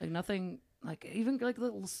 like nothing. Like even like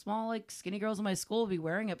little small like skinny girls in my school will be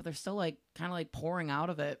wearing it, but they're still like kind of like pouring out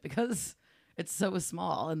of it because it's so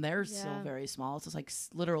small and they're still very small. It's just like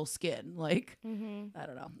literal skin. Like I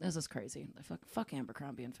don't know. This is crazy. Fuck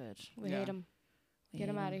Abercrombie and Fitch. We hate them. Get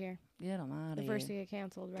them out of here. Get them out of here. The first to get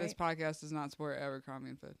canceled, right? This podcast does not support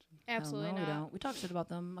Abercrombie and Fitch. Absolutely no, not. We don't. We talked shit about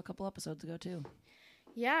them a couple episodes ago too.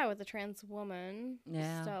 Yeah, with the trans woman,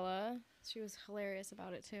 Yeah. Stella. She was hilarious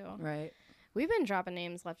about it too. Right. We've been dropping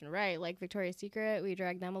names left and right, like Victoria's Secret. We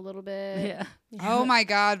dragged them a little bit. Yeah. Oh my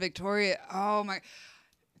God, Victoria. Oh my.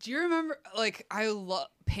 Do you remember, like, I love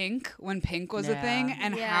Pink when Pink was a thing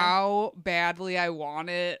and how badly I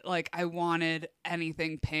wanted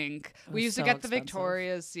anything Pink. We used to get the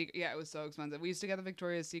Victoria's Secret. Yeah, it was so expensive. We used to get the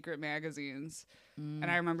Victoria's Secret magazines. And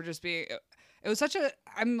I remember just being, it was such a,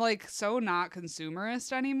 I'm like so not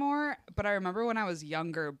consumerist anymore. But I remember when I was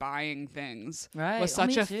younger buying things was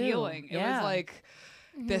such a feeling. It was like,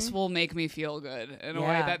 this will make me feel good in a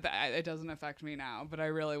way that it doesn't affect me now. But I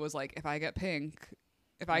really was like, if I get Pink,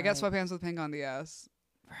 if I get sweatpants with pink on the ass,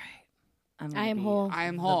 I am whole. I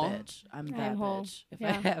am whole. Bitch. I'm that bitch. If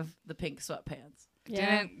I have the pink sweatpants.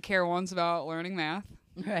 Didn't care once about learning math.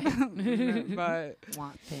 Right. But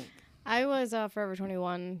want pink. I was a Forever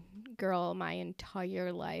 21 girl my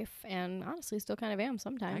entire life, and honestly, still kind of am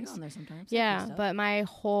sometimes. I go on there sometimes. Yeah, but my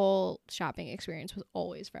whole shopping experience was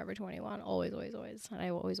always Forever 21. Always, always, always. And I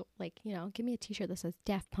always, like, you know, give me a t-shirt that says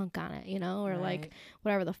Daft Punk on it, you know, or like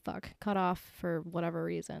whatever the fuck. Cut off for whatever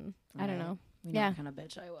reason. I don't know. You know what kind of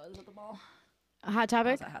bitch I was at the mall. A Hot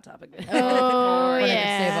Topic? That was a Hot Topic. Oh, when yeah. I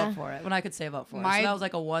could save up for it. When I could save up for it. So that was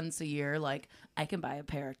like a once a year, like, I can buy a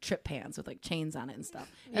pair of trip pants with like chains on it and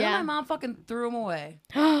stuff. And then my mom fucking threw them away.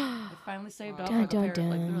 I finally saved up like a pair, like they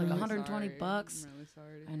were like $120. I'm really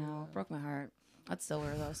sorry. I know. Broke my heart. I'd still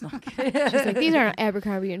wear those. She's like, these aren't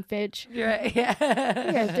Abercrombie and Fitch. Right. Yeah.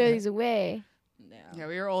 You gotta throw these away. Yeah,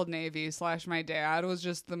 we were Old Navy / my dad was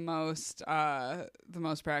just the most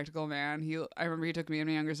practical man. I remember he took me and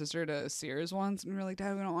my younger sister to Sears once, and we were like,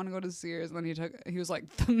 Dad, we don't want to go to Sears. And then he was like,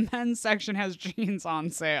 the men's section has jeans on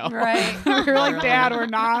sale. Right. We were like, Dad, we're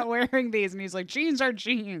not wearing these. And he's like, jeans are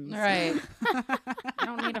jeans. Right. You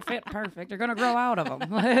don't need to fit perfect. You're gonna grow out of them.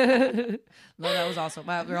 No, that was also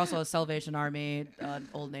we're also a Salvation Army,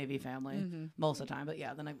 Old Navy family most of the time. But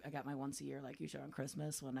yeah, then I got my once a year, like usually on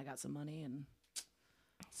Christmas when I got some money and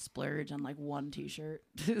splurge on like one t-shirt.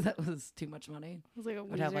 That was too much money. It was like a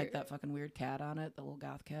would have like that fucking weird cat on it, the little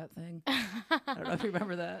goth cat thing. I don't know if you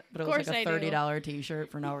remember that, but it was like a $30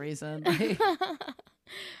 t-shirt for no reason.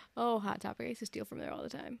 Oh, Hot Topic. I used to steal from there all the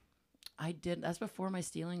time. I did. That's before my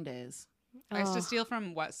stealing days. I used to steal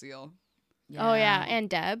from Wet Seal. Yeah. Oh yeah, and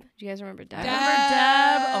Deb. Do you guys remember Deb? Remember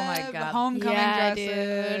Deb? Oh my god, the homecoming dresses.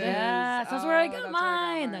 Dude. Yeah, that's where I got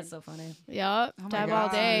mine. That's so funny. Yep, Oh Deb gosh. all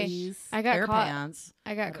day. I got Bare caught. Pants.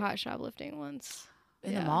 I got caught shoplifting once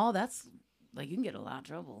in the mall. That's like you can get in a lot of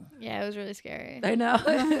trouble. Yeah, it was really scary. I know.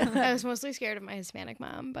 I was mostly scared of my Hispanic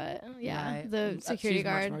mom, but the security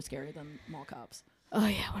guard. Much more scary than mall cops. Oh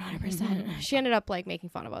yeah, 100%. She ended up like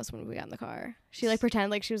making fun of us when we got in the car. She like pretended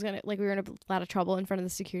like she was gonna we were in a lot of trouble in front of the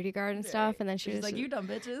security guard and stuff, and then she was like, "You dumb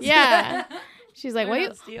bitches." Yeah. She's like, what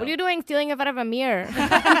are you doing stealing in front of a mirror?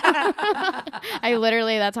 I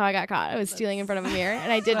literally, that's how I got caught. I was stealing in front of a mirror, and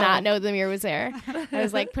I did not know the mirror was there. I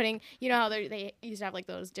was like putting, you know how they used to have like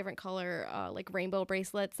those different color like rainbow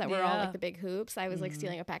bracelets that were all like the big hoops. I was like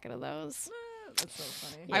stealing a packet of those. That's so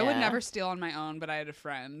funny. I would never steal on my own, but I had a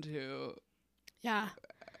friend who... Yeah.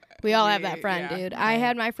 We all have that friend, dude. I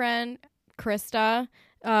had my friend, Krista.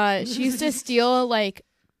 She used to steal like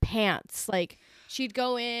pants. Like she'd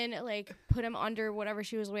go in, like put them under whatever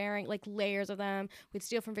she was wearing, like layers of them. We'd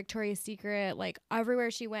steal from Victoria's Secret. Like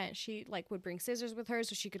everywhere she went, she like would bring scissors with her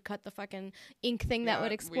so she could cut the fucking ink thing that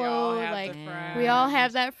would explode. Like we all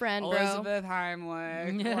have that friend, bro. Elizabeth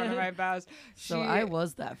Heimlich, one of my best. So I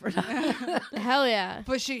was that for Hell yeah.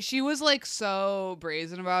 But she was like so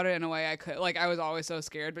brazen about it in a way I could. Like I was always so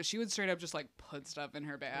scared, but she would straight up just like put stuff in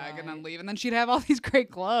her bag and then leave, and then she'd have all these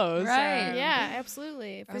great clothes. Right. Yeah,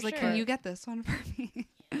 absolutely. I was like, can you get this one for me?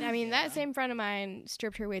 I mean, that same friend of mine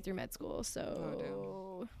stripped her way through med school,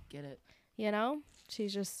 so get it. You know,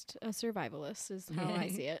 she's just a survivalist is how I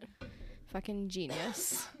see it. Fucking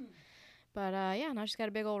genius. But yeah, now she's got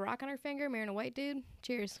a big old rock on her finger, marrying a white dude.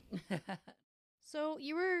 Cheers. So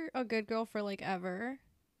you were a good girl for like ever,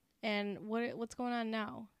 and what's going on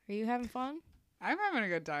now? Are you having fun? I'm having a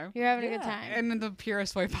good time. You're having a good time. And in the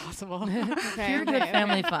purest way possible. Pure good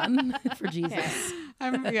family fun for Jesus.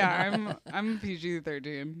 I'm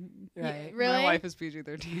PG-13. Right. Really? My wife is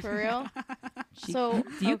PG-13. For real? So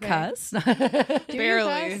do you cuss?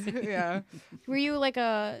 Barely. Yeah. Were you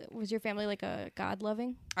was your family like a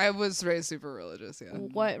God-loving? I was raised super religious, yeah.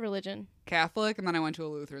 What religion? Catholic, and then I went to a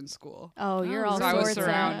Lutheran school. Oh, you're all so sorts I was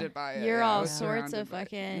surrounded by it. You're yeah, all sorts of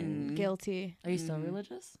fucking guilty. Are you still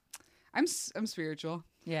religious? I'm spiritual.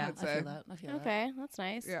 Yeah, I'd say. I feel that. Okay, that's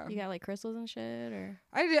nice. Yeah. You got like crystals and shit, or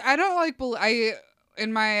I don't like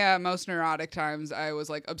in my most neurotic times I was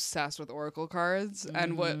like obsessed with oracle cards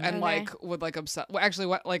and would like obsess. Well, actually,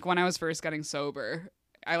 when I was first getting sober,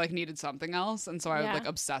 I like needed something else, and so I would like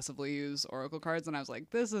obsessively use oracle cards, and I was like,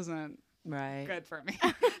 this isn't good for me.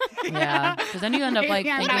 Yeah, because then you end up like,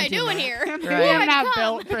 what am I doing here? Right. I'm not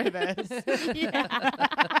built for this.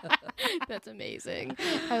 Yeah. That's amazing.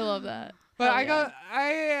 I love that. But I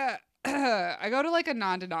go to like a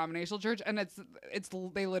non-denominational church, and it's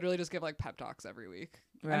they literally just give like pep talks every week.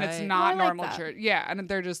 Right. And it's not like normal that. church. Yeah, and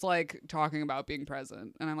they're just like talking about being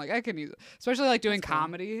present, and I'm like, I can use it, especially like doing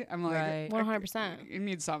comedy. I'm like, 100%. You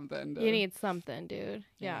need something. You need something, dude.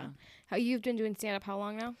 Yeah. How you've been doing stand up? How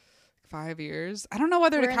long now? 5 years. I don't know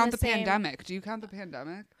whether We're to in count the the same- pandemic. Do you count the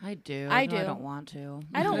pandemic? I do. I No, I do. don't want to.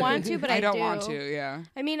 I don't want to, but I don't do. want to. Yeah.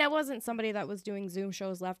 I mean, I wasn't somebody that was doing Zoom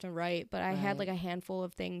shows left and right, but I had Right. like a handful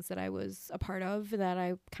of things that I was a part of that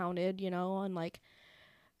I counted, and like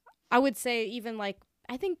I would say even like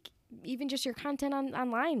I think even just your content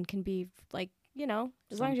online can be like,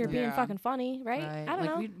 as long as you're being Yeah. fucking funny, right? Right. I don't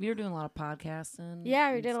know. We were doing a lot of podcasting. Yeah,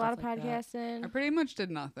 we and did a lot of stuff like that. podcasting. I pretty much did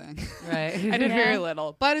nothing. Right. I did Yeah. very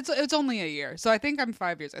little, but it's only a year, so I think I'm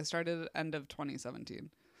 5 years. I started end of 2017.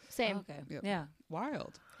 Same. Okay. Yep. Yeah.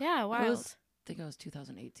 Wild. Yeah, wild. I think it was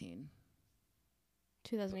 2018.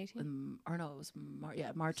 2018. Or no, it was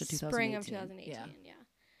March of 2018. Spring of 2018. Yeah.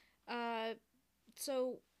 Yeah.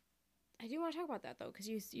 So I do want to talk about that though, because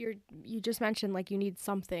you just mentioned like you need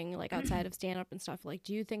something like outside of stand up and stuff. Like,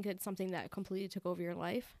 do you think it's something that completely took over your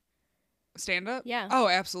life? Stand up? Yeah. Oh,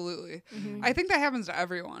 absolutely. Mhm. I think that happens to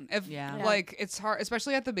everyone. If Yeah. like it's hard,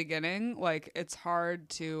 especially at the beginning, like it's hard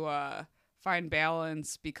to find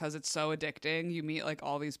balance because it's so addicting. You meet like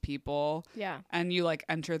all these people Yeah. and you like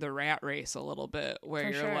enter the rat race a little bit where For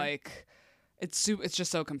you're sure. like it's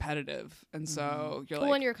just so competitive, and so you're Well,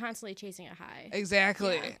 like and you're constantly chasing a high.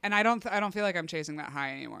 exactly. Yeah. And I don't feel like I'm chasing that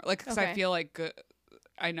high anymore. Like because I Okay. feel like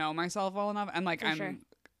I know myself well enough, and like For sure.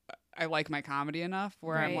 I like my comedy enough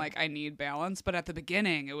where I'm Right. like I need balance. But at the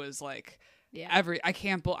beginning, it was like Yeah.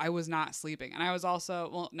 I was not sleeping, and I was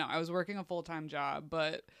also I was working a full-time job,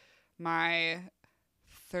 but my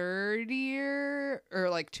third year or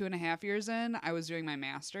like 2.5 years in, I was doing my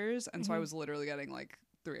master's, and so I was literally getting like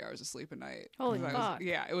 3 hours of sleep a night. Mm-hmm. Holy 'Cause fuck.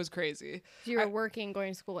 yeah, it was crazy. So you were working,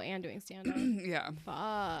 going to school, and doing stand up. Yeah.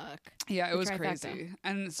 Fuck. Yeah, it The was trifecta. crazy.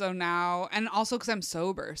 And so now, and also because I'm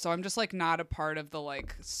sober, so I'm just like not a part of the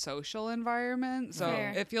like social environment. So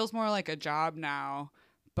Fair. it feels more like a job now.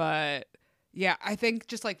 But yeah, I think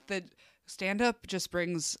just like the stand up just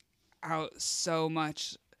brings out so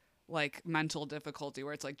much like mental difficulty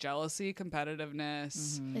where it's like jealousy, competitiveness.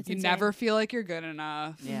 It's You insane. never feel like you're good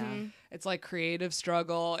enough. Yeah. Mhm. It's like creative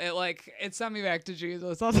struggle. It sent me back to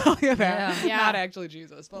Jesus. I'll tell you that. Yeah. Not actually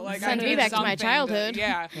Jesus, but like Sent I me need back to my something childhood.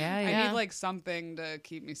 yeah. Yeah. I Yeah. need like something to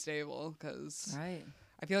keep me stable because Right.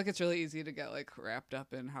 I feel like it's really easy to get like wrapped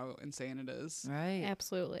up in how insane it is. Right.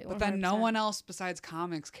 Absolutely. But then no 100%. one else besides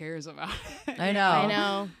comics cares about it. I know. I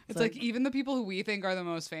know. It's like even the people who we think are the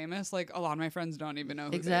most famous, like a lot of my friends don't even know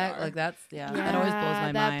who Exactly. they are. Like that's that always blows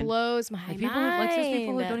my that mind. blows my Like people, mind. like there's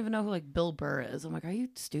people who don't even know who like Bill Burr is. I'm like, are you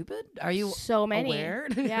stupid? Are you so many. aware?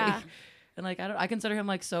 Yeah. And like I consider him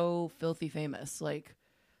like so filthy famous. Like,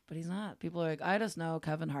 but he's not. People are like, I just know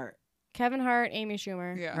Kevin Hart. Kevin Hart, Amy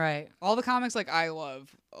Schumer. Yeah. Right. All the comics like I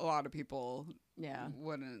love, a lot of people Yeah.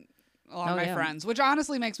 wouldn't. A lot of my yeah. friends, which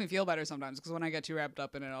honestly makes me feel better sometimes, because when I get too wrapped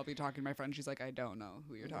up in it, I'll be talking to my friend. She's like, I don't know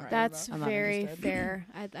who you're talking That's about. I'm not very interested. fair.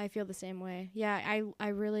 I feel the same way. Yeah, I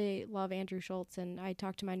really love Andrew Schultz, and I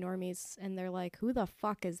talk to my normies, and they're like, "Who the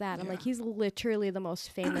fuck is that?" I'm like, "He's literally the most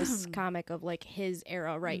famous comic of like his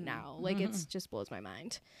era right now. Like, it's just blows my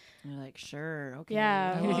mind." You're like, sure, okay.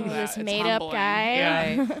 Yeah, I love that. this It's made up humbling. guy.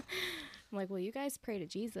 Yeah. I'm like, well, you guys pray to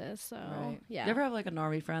Jesus, so Right. yeah. You ever have like a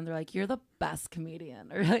normie friend? They're like, you're the best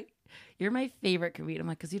comedian, or like, you're my favorite comedian. I'm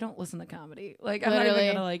like, because you don't listen to comedy. Like, I'm not Literally.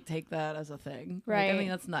 even gonna like take that as a thing. Like, I Right. mean,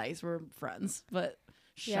 that's nice. We're friends, but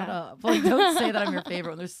shut Yeah. up. Like, don't say that I'm your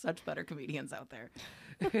favorite when there's such better comedians out there.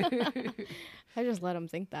 I just let them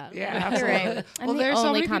think that. Yeah, Like, absolutely. you're right. I'm Well, the there's so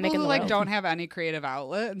only many comic people in who the like world. don't have any creative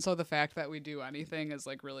outlet, and so the fact that we do anything is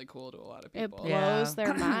like really cool to a lot of It people. blows Yeah.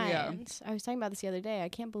 their Yeah. mind. I was talking about this the other day. I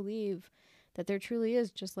can't believe that there truly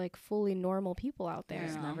is just like fully normal people out there.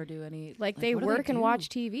 Just Yeah. never do any. Like they what do work and do? watch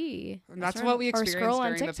TV. And that's right. what we Or experienced scroll on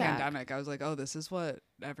during the TikTok. pandemic. I was like, oh, this is what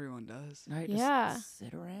everyone does. Right? Yeah. Just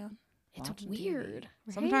sit around. It's watching weird. TV.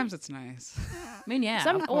 right? Sometimes it's nice. I mean, yeah.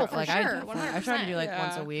 Some- of oh, course. for like, sure, I try to do like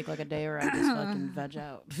once Yeah. a week, like a day where I just fucking veg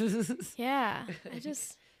out. Yeah. I don't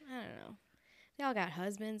know. They all got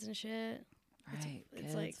husbands and shit. Right. it's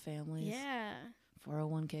Kids, like- families, Yeah.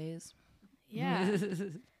 401ks. Yeah.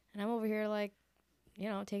 And I'm over here like, you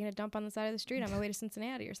know, taking a dump on the side of the street on my way to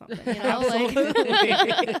Cincinnati or something. You know, like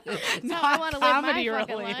that's how I want to live my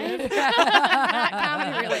fucking life. Not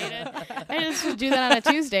comedy related. I just do that on a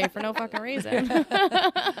Tuesday for no fucking reason.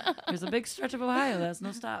 There's a big stretch of Ohio that has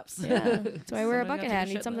no stops. Yeah. That's why I wear a Somebody got bucket to hat and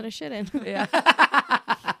shit need something to shit in. Yeah.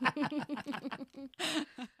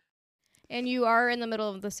 And you are in the middle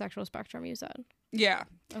of the sexual spectrum, you said. Yeah.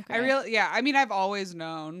 Okay. I mean, I've always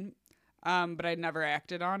known, but I'd never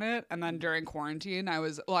acted on it. And then during quarantine, I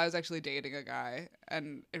was actually dating a guy,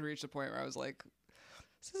 and it reached a point where I was like,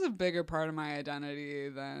 this is a bigger part of my identity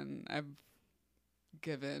than I've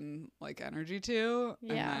given like energy to.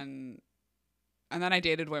 Yeah. And then I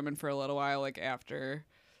dated women for a little while, like after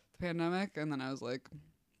the pandemic, and then I was like,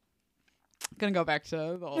 gonna go back to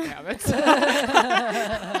the old habits.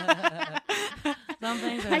 Some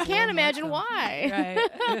things are I just can't more imagine fun. why.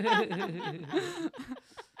 Right.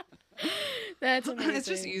 That's amazing. It's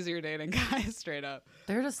just easier dating guys, straight up.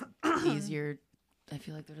 They're just easier. I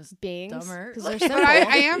feel like they're just Beings. dumber. 'Cause they're But simple.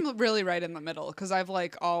 I am really right in the middle, because I've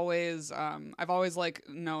like always like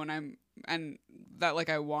known that like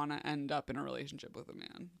I want to end up in a relationship with a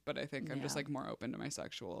man, but I think I'm just Yeah. like more open to my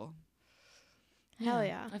sexual Hell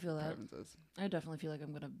yeah. I feel that. preferences. I definitely feel like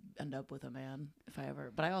I'm gonna end up with a man if I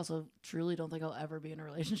ever. But I also truly don't think I'll ever be in a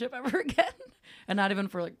relationship ever again, and not even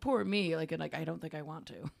for like poor me. Like, and like I don't think I want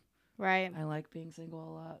to. Right. I like being single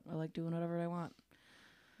a lot. I like doing whatever I want.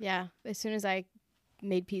 Yeah. As soon as I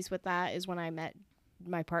made peace with that is when I met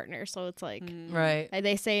my partner. So it's like Right.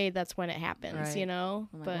 they say that's when it happens, Right. you know?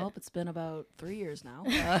 I'm like, But well, it's been about 3 years now.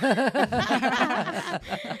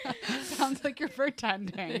 Sounds like you're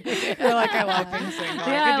pretending. You're like, I love being single.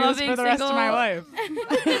 Yeah, I I could do love this for being the rest of my single.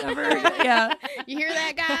 life. Yeah. you hear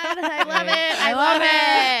that, God? I love Right. it. I I love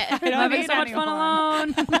love it. don't I'm having need so much fun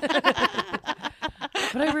anyone. alone.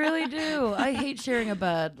 But I really do. I hate sharing a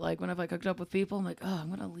bed. Like when I've like hooked up with people, I'm like, oh, I'm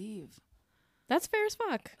gonna leave. That's fair as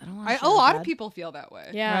fuck. I don't want. A lot of people feel that way.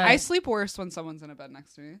 Yeah. I sleep worse when someone's in a bed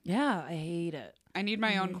next to me. Yeah, I hate it. I need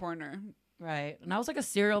my own corner. Right. And I was like a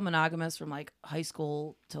serial monogamous from like high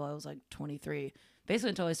school till I was like 23, basically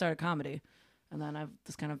until I started comedy. And then I've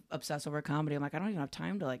just kind of obsessed over comedy. I'm like, I don't even have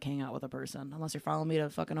time to like hang out with a person unless you're following me to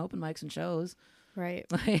fucking open mics and shows. Right.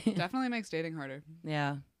 Definitely makes dating harder.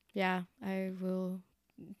 Yeah. Yeah. I will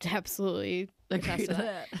absolutely Agree attest to to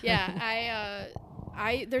that. that. Yeah.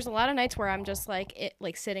 I there's a lot of nights where I'm just like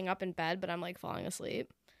sitting up in bed, but I'm like falling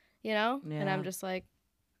asleep, you know? And Yeah. I'm just like,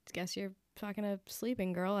 guess you're talking to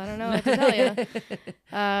sleeping girl. I don't know what to tell you. Is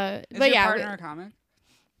But your yeah, partner a comic?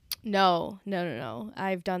 no.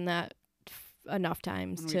 I've done that enough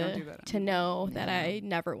times And we don't do that to anymore. know that Yeah. I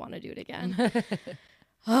never want to do it again.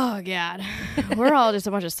 Oh God, we're all just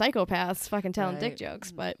a bunch of psychopaths fucking telling dick Right.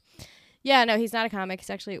 jokes. But yeah, no, he's not a comic.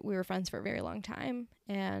 He's actually, we were friends for a very long time,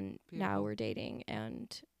 and now Beautiful. we're dating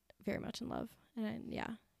and very much in love. And yeah,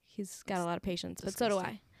 he's got a lot of patience, but so do I.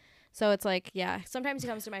 disgusting. So it's like, yeah, sometimes he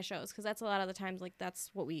comes to my shows because that's a lot of the times like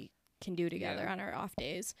that's what we can do together Yeah. on our off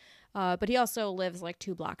days. But he also lives like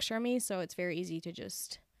 2 blocks from me, so it's very easy to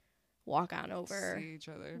just walk on over, See each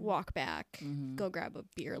other. walk back, Mhm. go grab a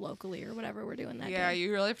beer locally or whatever we're doing that Yeah, day.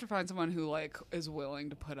 you really have to find someone who like is willing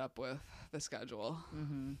to put up with the schedule.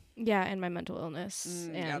 Mm-hmm. Yeah, and my mental illness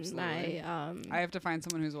and absolutely. my I have to find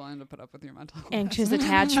someone who's willing to put up with your mental illness. anxious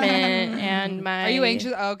attachment and my. Are you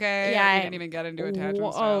anxious? Okay. Yeah, I I- didn't even get into attachment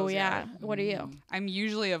Oh styles yeah. yet. What are you? I'm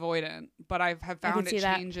usually avoidant, but I have found see it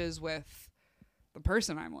that. changes with the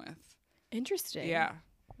person I'm with. Interesting. Yeah.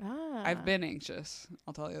 Ah, I've been anxious.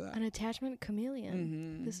 I'll tell you that. an attachment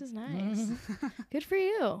chameleon. Mhm. This is nice. Good for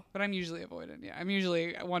you. But I'm usually avoidant. Yeah. I'm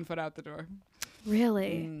usually 1 foot out the door.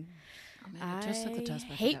 Really. Mm. Oh, man, I just took the test.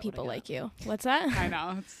 But I hate forgot what I people got. like you. What's that? I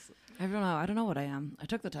know. It's I don't know. I don't know what I am. I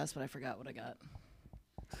took the test, but I forgot what I got.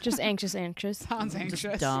 Just anxious. sounds anxious.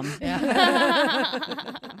 Just dumb. Yeah.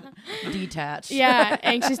 Detached. Yeah,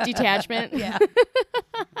 anxious detachment. Yeah.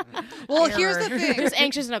 Well, here's the Error. thing. Just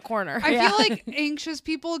anxious in a corner. I Yeah. feel like anxious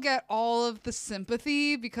people get all of the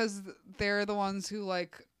sympathy because they're the ones who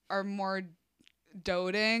like are more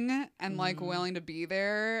doting and like willing to be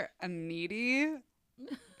there and needy.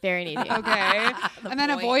 Very needy. Okay. And then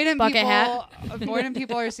point. avoidant Bucket people hat. avoidant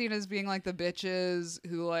people are seen as being like the bitches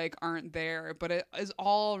who like aren't there, but it is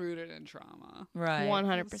all rooted in trauma. Right.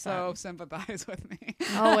 100%. So sympathize with me.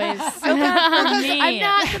 Always. me. I'm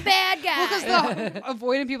not the bad guy. Because the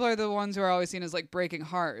avoidant people are the ones who are always seen as like breaking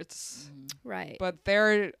hearts. Right. But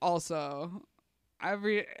they're also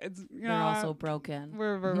it's you They're know also broken.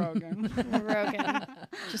 we're broken. We're broken.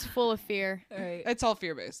 Just full of fear. Right. It's all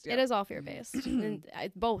fear based. Yeah. It is all fear based. And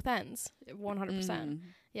at both ends. 100%.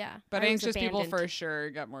 Yeah. But I was anxious people abandoned. for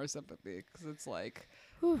sure get more sympathy because it's like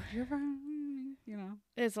Whew. you're fine, you know,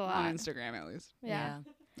 It's a lot. on Instagram at least. Yeah.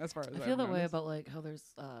 As far as I feel that I've way noticed. about like how there's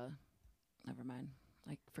never mind.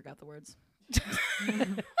 I forgot the words.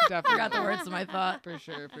 Definitely Forgot the words of my thought. for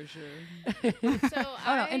sure. So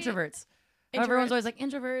Oh no, introverts. Everyone's Introvert- always like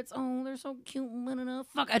introverts. Oh, they're so cute.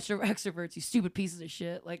 Fuck extroverts, you stupid pieces of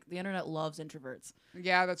shit. Like the internet loves introverts.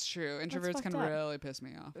 Yeah, that's true. Introverts can fucked up. really piss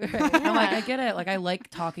me off. I'm like, I get it. Like I like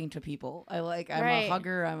talking to people. I'm Right. a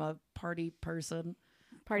hugger. I'm a party person.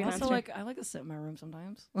 Party also, monster. I like to sit in my room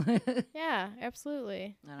sometimes. Yeah,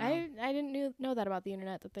 absolutely. I I didn't know that about the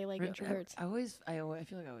internet, that they like introverts. I feel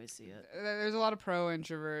like I always see it. There's a lot of pro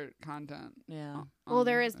introvert content. Yeah. Well,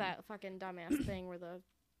 there on- is that fucking dumbass thing where the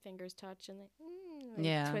fingers touch and they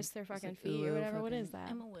Yeah. twist their It's fucking like, feet ooh, or whatever. What fucking- is that?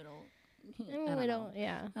 I'm a little. I I'm a don't little, know.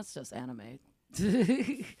 yeah. That's just anime.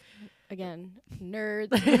 Again,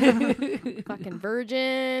 nerds, fucking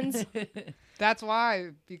virgins. That's why,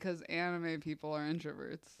 because anime people are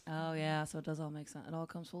introverts. Oh yeah, so it does all make sense. It all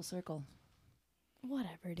comes full circle.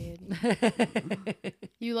 Whatever, dude.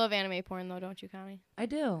 You love anime porn though, don't you, Connie? I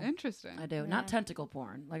do. Interesting. I do. Not tentacle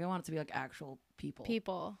porn. Like I want it to be like actual people.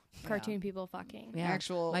 People, cartoon people fucking. Yeah.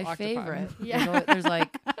 Actual My octopi. favorite. Yeah. There's like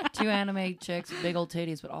 2 anime chicks, with big old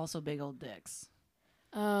titties, but also big old dicks.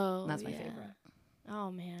 Oh, And that's my yeah. favorite.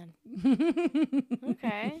 Oh man.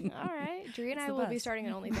 Okay. All right. Dree and It's I the will be best. starting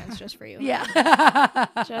an OnlyFans just for you. Yeah.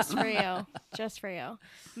 Just for you. Just for you.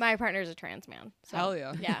 My partner's a trans man. So, Hell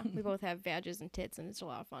yeah. Yeah. We both have badges and tits, and it's a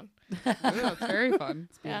lot of fun. Ooh, it's very fun.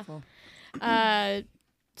 Yeah. Beautiful.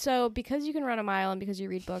 So because you can run a mile and because you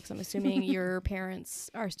read books, I'm assuming your parents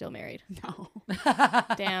are still married. No.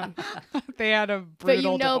 Damn. They had a But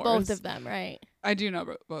brutal you know divorce. both of them, right? I do know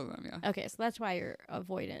both of them, yeah. Okay, so that's why you're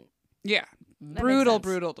avoidant. Yeah. That makes Brutal, sense.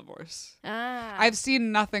 brutal divorce. Ah. I've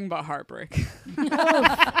seen nothing but heartbreak.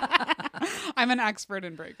 I'm an expert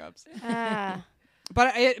in breakups. Ah.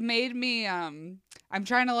 But it made me I'm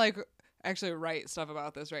trying to like actually write stuff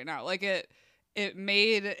about this right now. Like it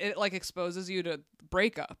like exposes you to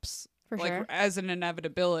breakups. For like sure. as an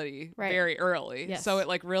inevitability Right. very early. Yes. So it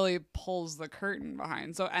like really pulls the curtain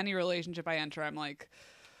behind. So any relationship I enter, I'm like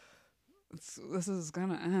this is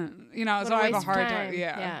gonna end. You know, What so I have a waste of hard time.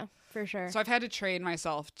 Yeah, Yeah. for sure. So I've had to train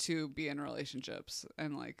myself to be in relationships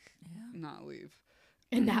and like not leave.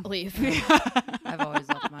 And not leave. I've always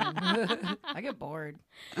loved mine. I get bored.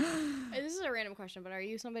 This is a random question, but are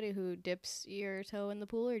you somebody who dips your toe in the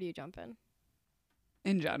pool or do you jump in?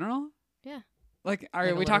 In general? Yeah. Like, are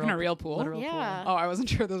Like a we talking a literal- real pool? literal Yeah. Oh, I wasn't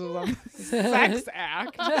sure this was a sex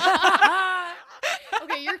act.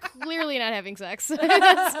 Okay, you're clearly not having sex.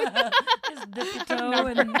 Just dip your toe never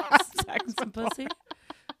and had sex some pussy.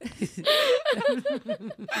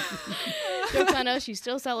 Joke's on us, she's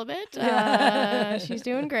still celibate. She's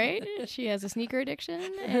doing great. She has a sneaker addiction,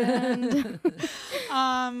 and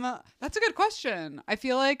That's a good question. I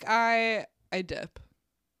feel like I dip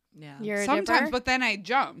Yeah. you're a sometimes, dipper? but then I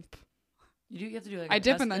jump. You have to do like I a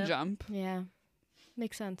dip test and then dip. jump. Yeah,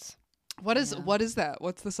 makes sense. What is Yeah. what is that?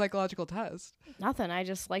 What's the psychological test? Nothing. I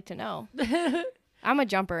just like to know. I'm a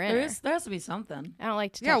jumper in. There has to be something. I don't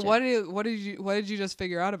like to Yeah, touch it. what did you just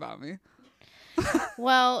figure out about me?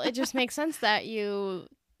 Well, it just makes sense that your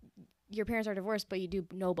parents are divorced, but you do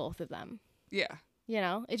know both of them. Yeah. You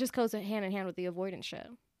know, it just goes hand in hand with the avoidance shit.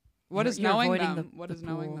 What does You're knowing avoiding them? What the does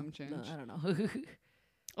knowing pool. them change? No, I don't know.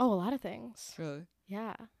 Oh, a lot of things. Really?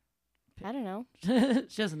 Yeah. I don't know.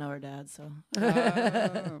 She doesn't know her dad, so.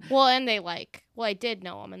 Well, and I did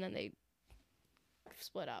know them, and then they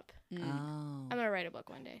split up. Oh. I'm going to write a book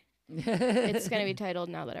one day. It's going to be titled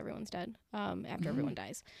Now That Everyone's Dead, after everyone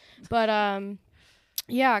dies. But,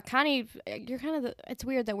 yeah, Connie, you're kind of it's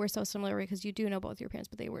weird that we're so similar because you do know both your parents,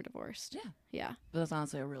 but they were divorced. Yeah. Yeah. But that's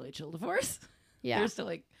honestly a really chill divorce. Yeah. They're still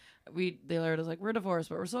like, they learned us like, we're divorced,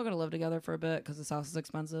 but we're still going to live together for a bit because this house is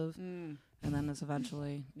expensive. Mm. And then it's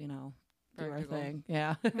eventually, do our Practical. thing.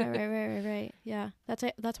 Yeah. Right. Yeah.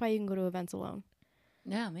 That's why you can go to events alone.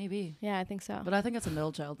 Yeah, maybe. Yeah, I think so. But I think it's a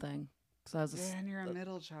middle child thing. Cause I was And you're a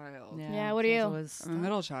middle child. Yeah, what are you? I'm a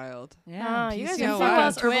middle child. Yeah. Oh, you guys PCOS. are fucking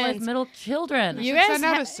us Herbalife twins. middle children. You You guys send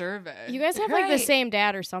out ha- a survey. You guys have like the Right. same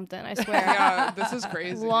dad or something, I swear. Yeah, this is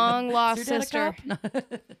crazy. Long Is lost your dad a sister.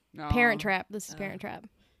 cop? No. Parent Trap. This is Parent Trap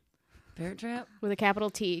Parent Trap? with a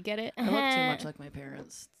capital T. Get it? I look too much like my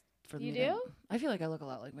parents. You me to- do? I feel like I look a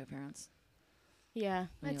lot like my parents. Yeah,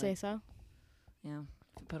 Maybe I'd say like- so. Yeah.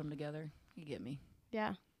 If you put them together, you get me.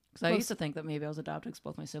 Yeah. Because I Well, used to think that maybe I was adopted because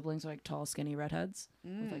both my siblings are like tall, skinny redheads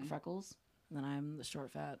with like Mm. freckles. And then I'm the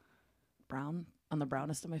short, fat, brown. I'm the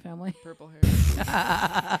brownest of my family. Purple hair.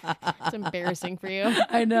 It's embarrassing for you.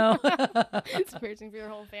 I know. It's embarrassing for your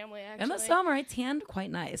whole family, actually. In the summer, I tanned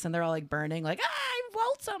quite nice. And they're all like burning, like, I have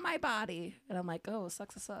welts on my body. And I'm like, oh,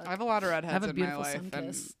 sucks to suck. I have a lot of I redheads have a in my beautiful life, and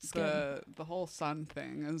sun-kissed skin. the whole sun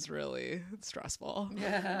thing is really stressful.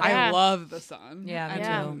 Yeah. I Yeah. love the sun. Yeah, me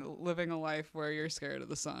and too. living a life where you're scared of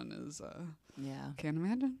the sun is Yeah. can't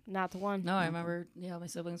imagine. Not the one. No, I remember, my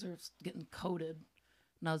siblings were getting coated.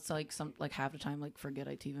 Now it's like half the time, like forget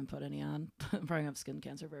I to even put any on. I'm probably gonna have skin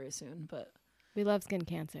cancer very soon, but We love skin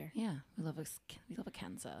cancer. yeah, we love a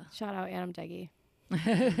cancer. Shout out Adam Deggy.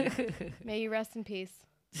 May you rest in peace.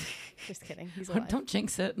 Just kidding. He's alive. Don't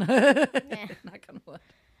jinx it. Nah. Not gonna what.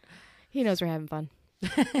 He knows we're having fun.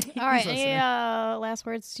 All right. Any last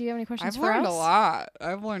words? Do you have any questions I've for learned us? a lot.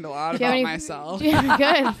 I've learned a lot Do you have about any- myself. Yeah,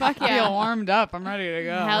 good. Fuck I feel yeah. warmed up. I'm ready to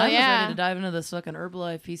go. Hell I'm just yeah. ready to dive into this fucking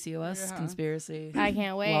Herbalife PCOS Yeah. conspiracy I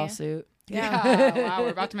can't wait. lawsuit. Yeah. Wow, we're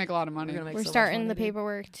about to make a lot of money. We're gonna make We're so much starting the money, dude.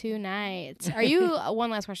 paperwork tonight. Are you? One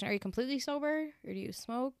last question. Are you completely sober, or do you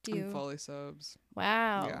smoke? Do you? I'm fully sobs.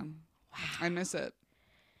 Wow. Yeah. I miss it.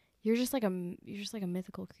 You're just like a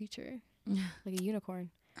mythical creature, like a unicorn.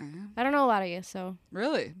 I am. I don't know a lot of you, so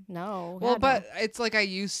Really? no. Well, God, but it's like I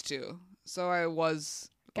used to. So I was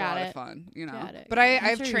Got a lot it. of fun, you know. Got it, But got it.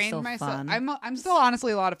 I've sure you're trained still myself. fun. I'm still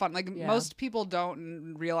honestly a lot of fun. Like Yeah. most people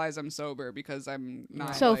don't realize I'm sober because I'm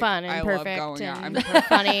not So like, fun and I perfect love going out. and I'm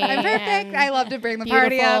funny. I'm perfect. and I love to bring the beautiful.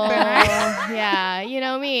 party up. And Yeah, you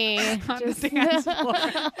know me. On the dance floor.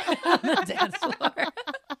 on the dance floor.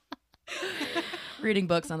 Reading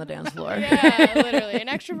books on the dance floor. Yeah, literally an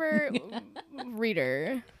extrovert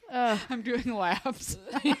reader. I'm doing laps.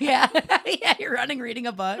 yeah, you're running, reading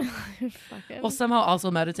a book. Fucking. Well, somehow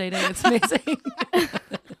also meditating. It's amazing.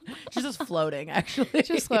 She's just floating, actually.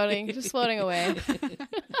 just floating away.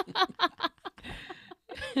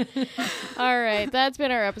 All right, that's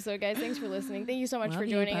been our episode, guys. Thanks for listening. Thank you so much Love for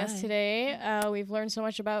you, joining bye. us today. We've learned so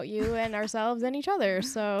much about you and ourselves and each other,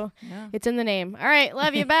 so Yeah. it's in the name. All right,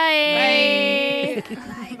 love you. Bye.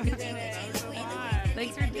 Bye.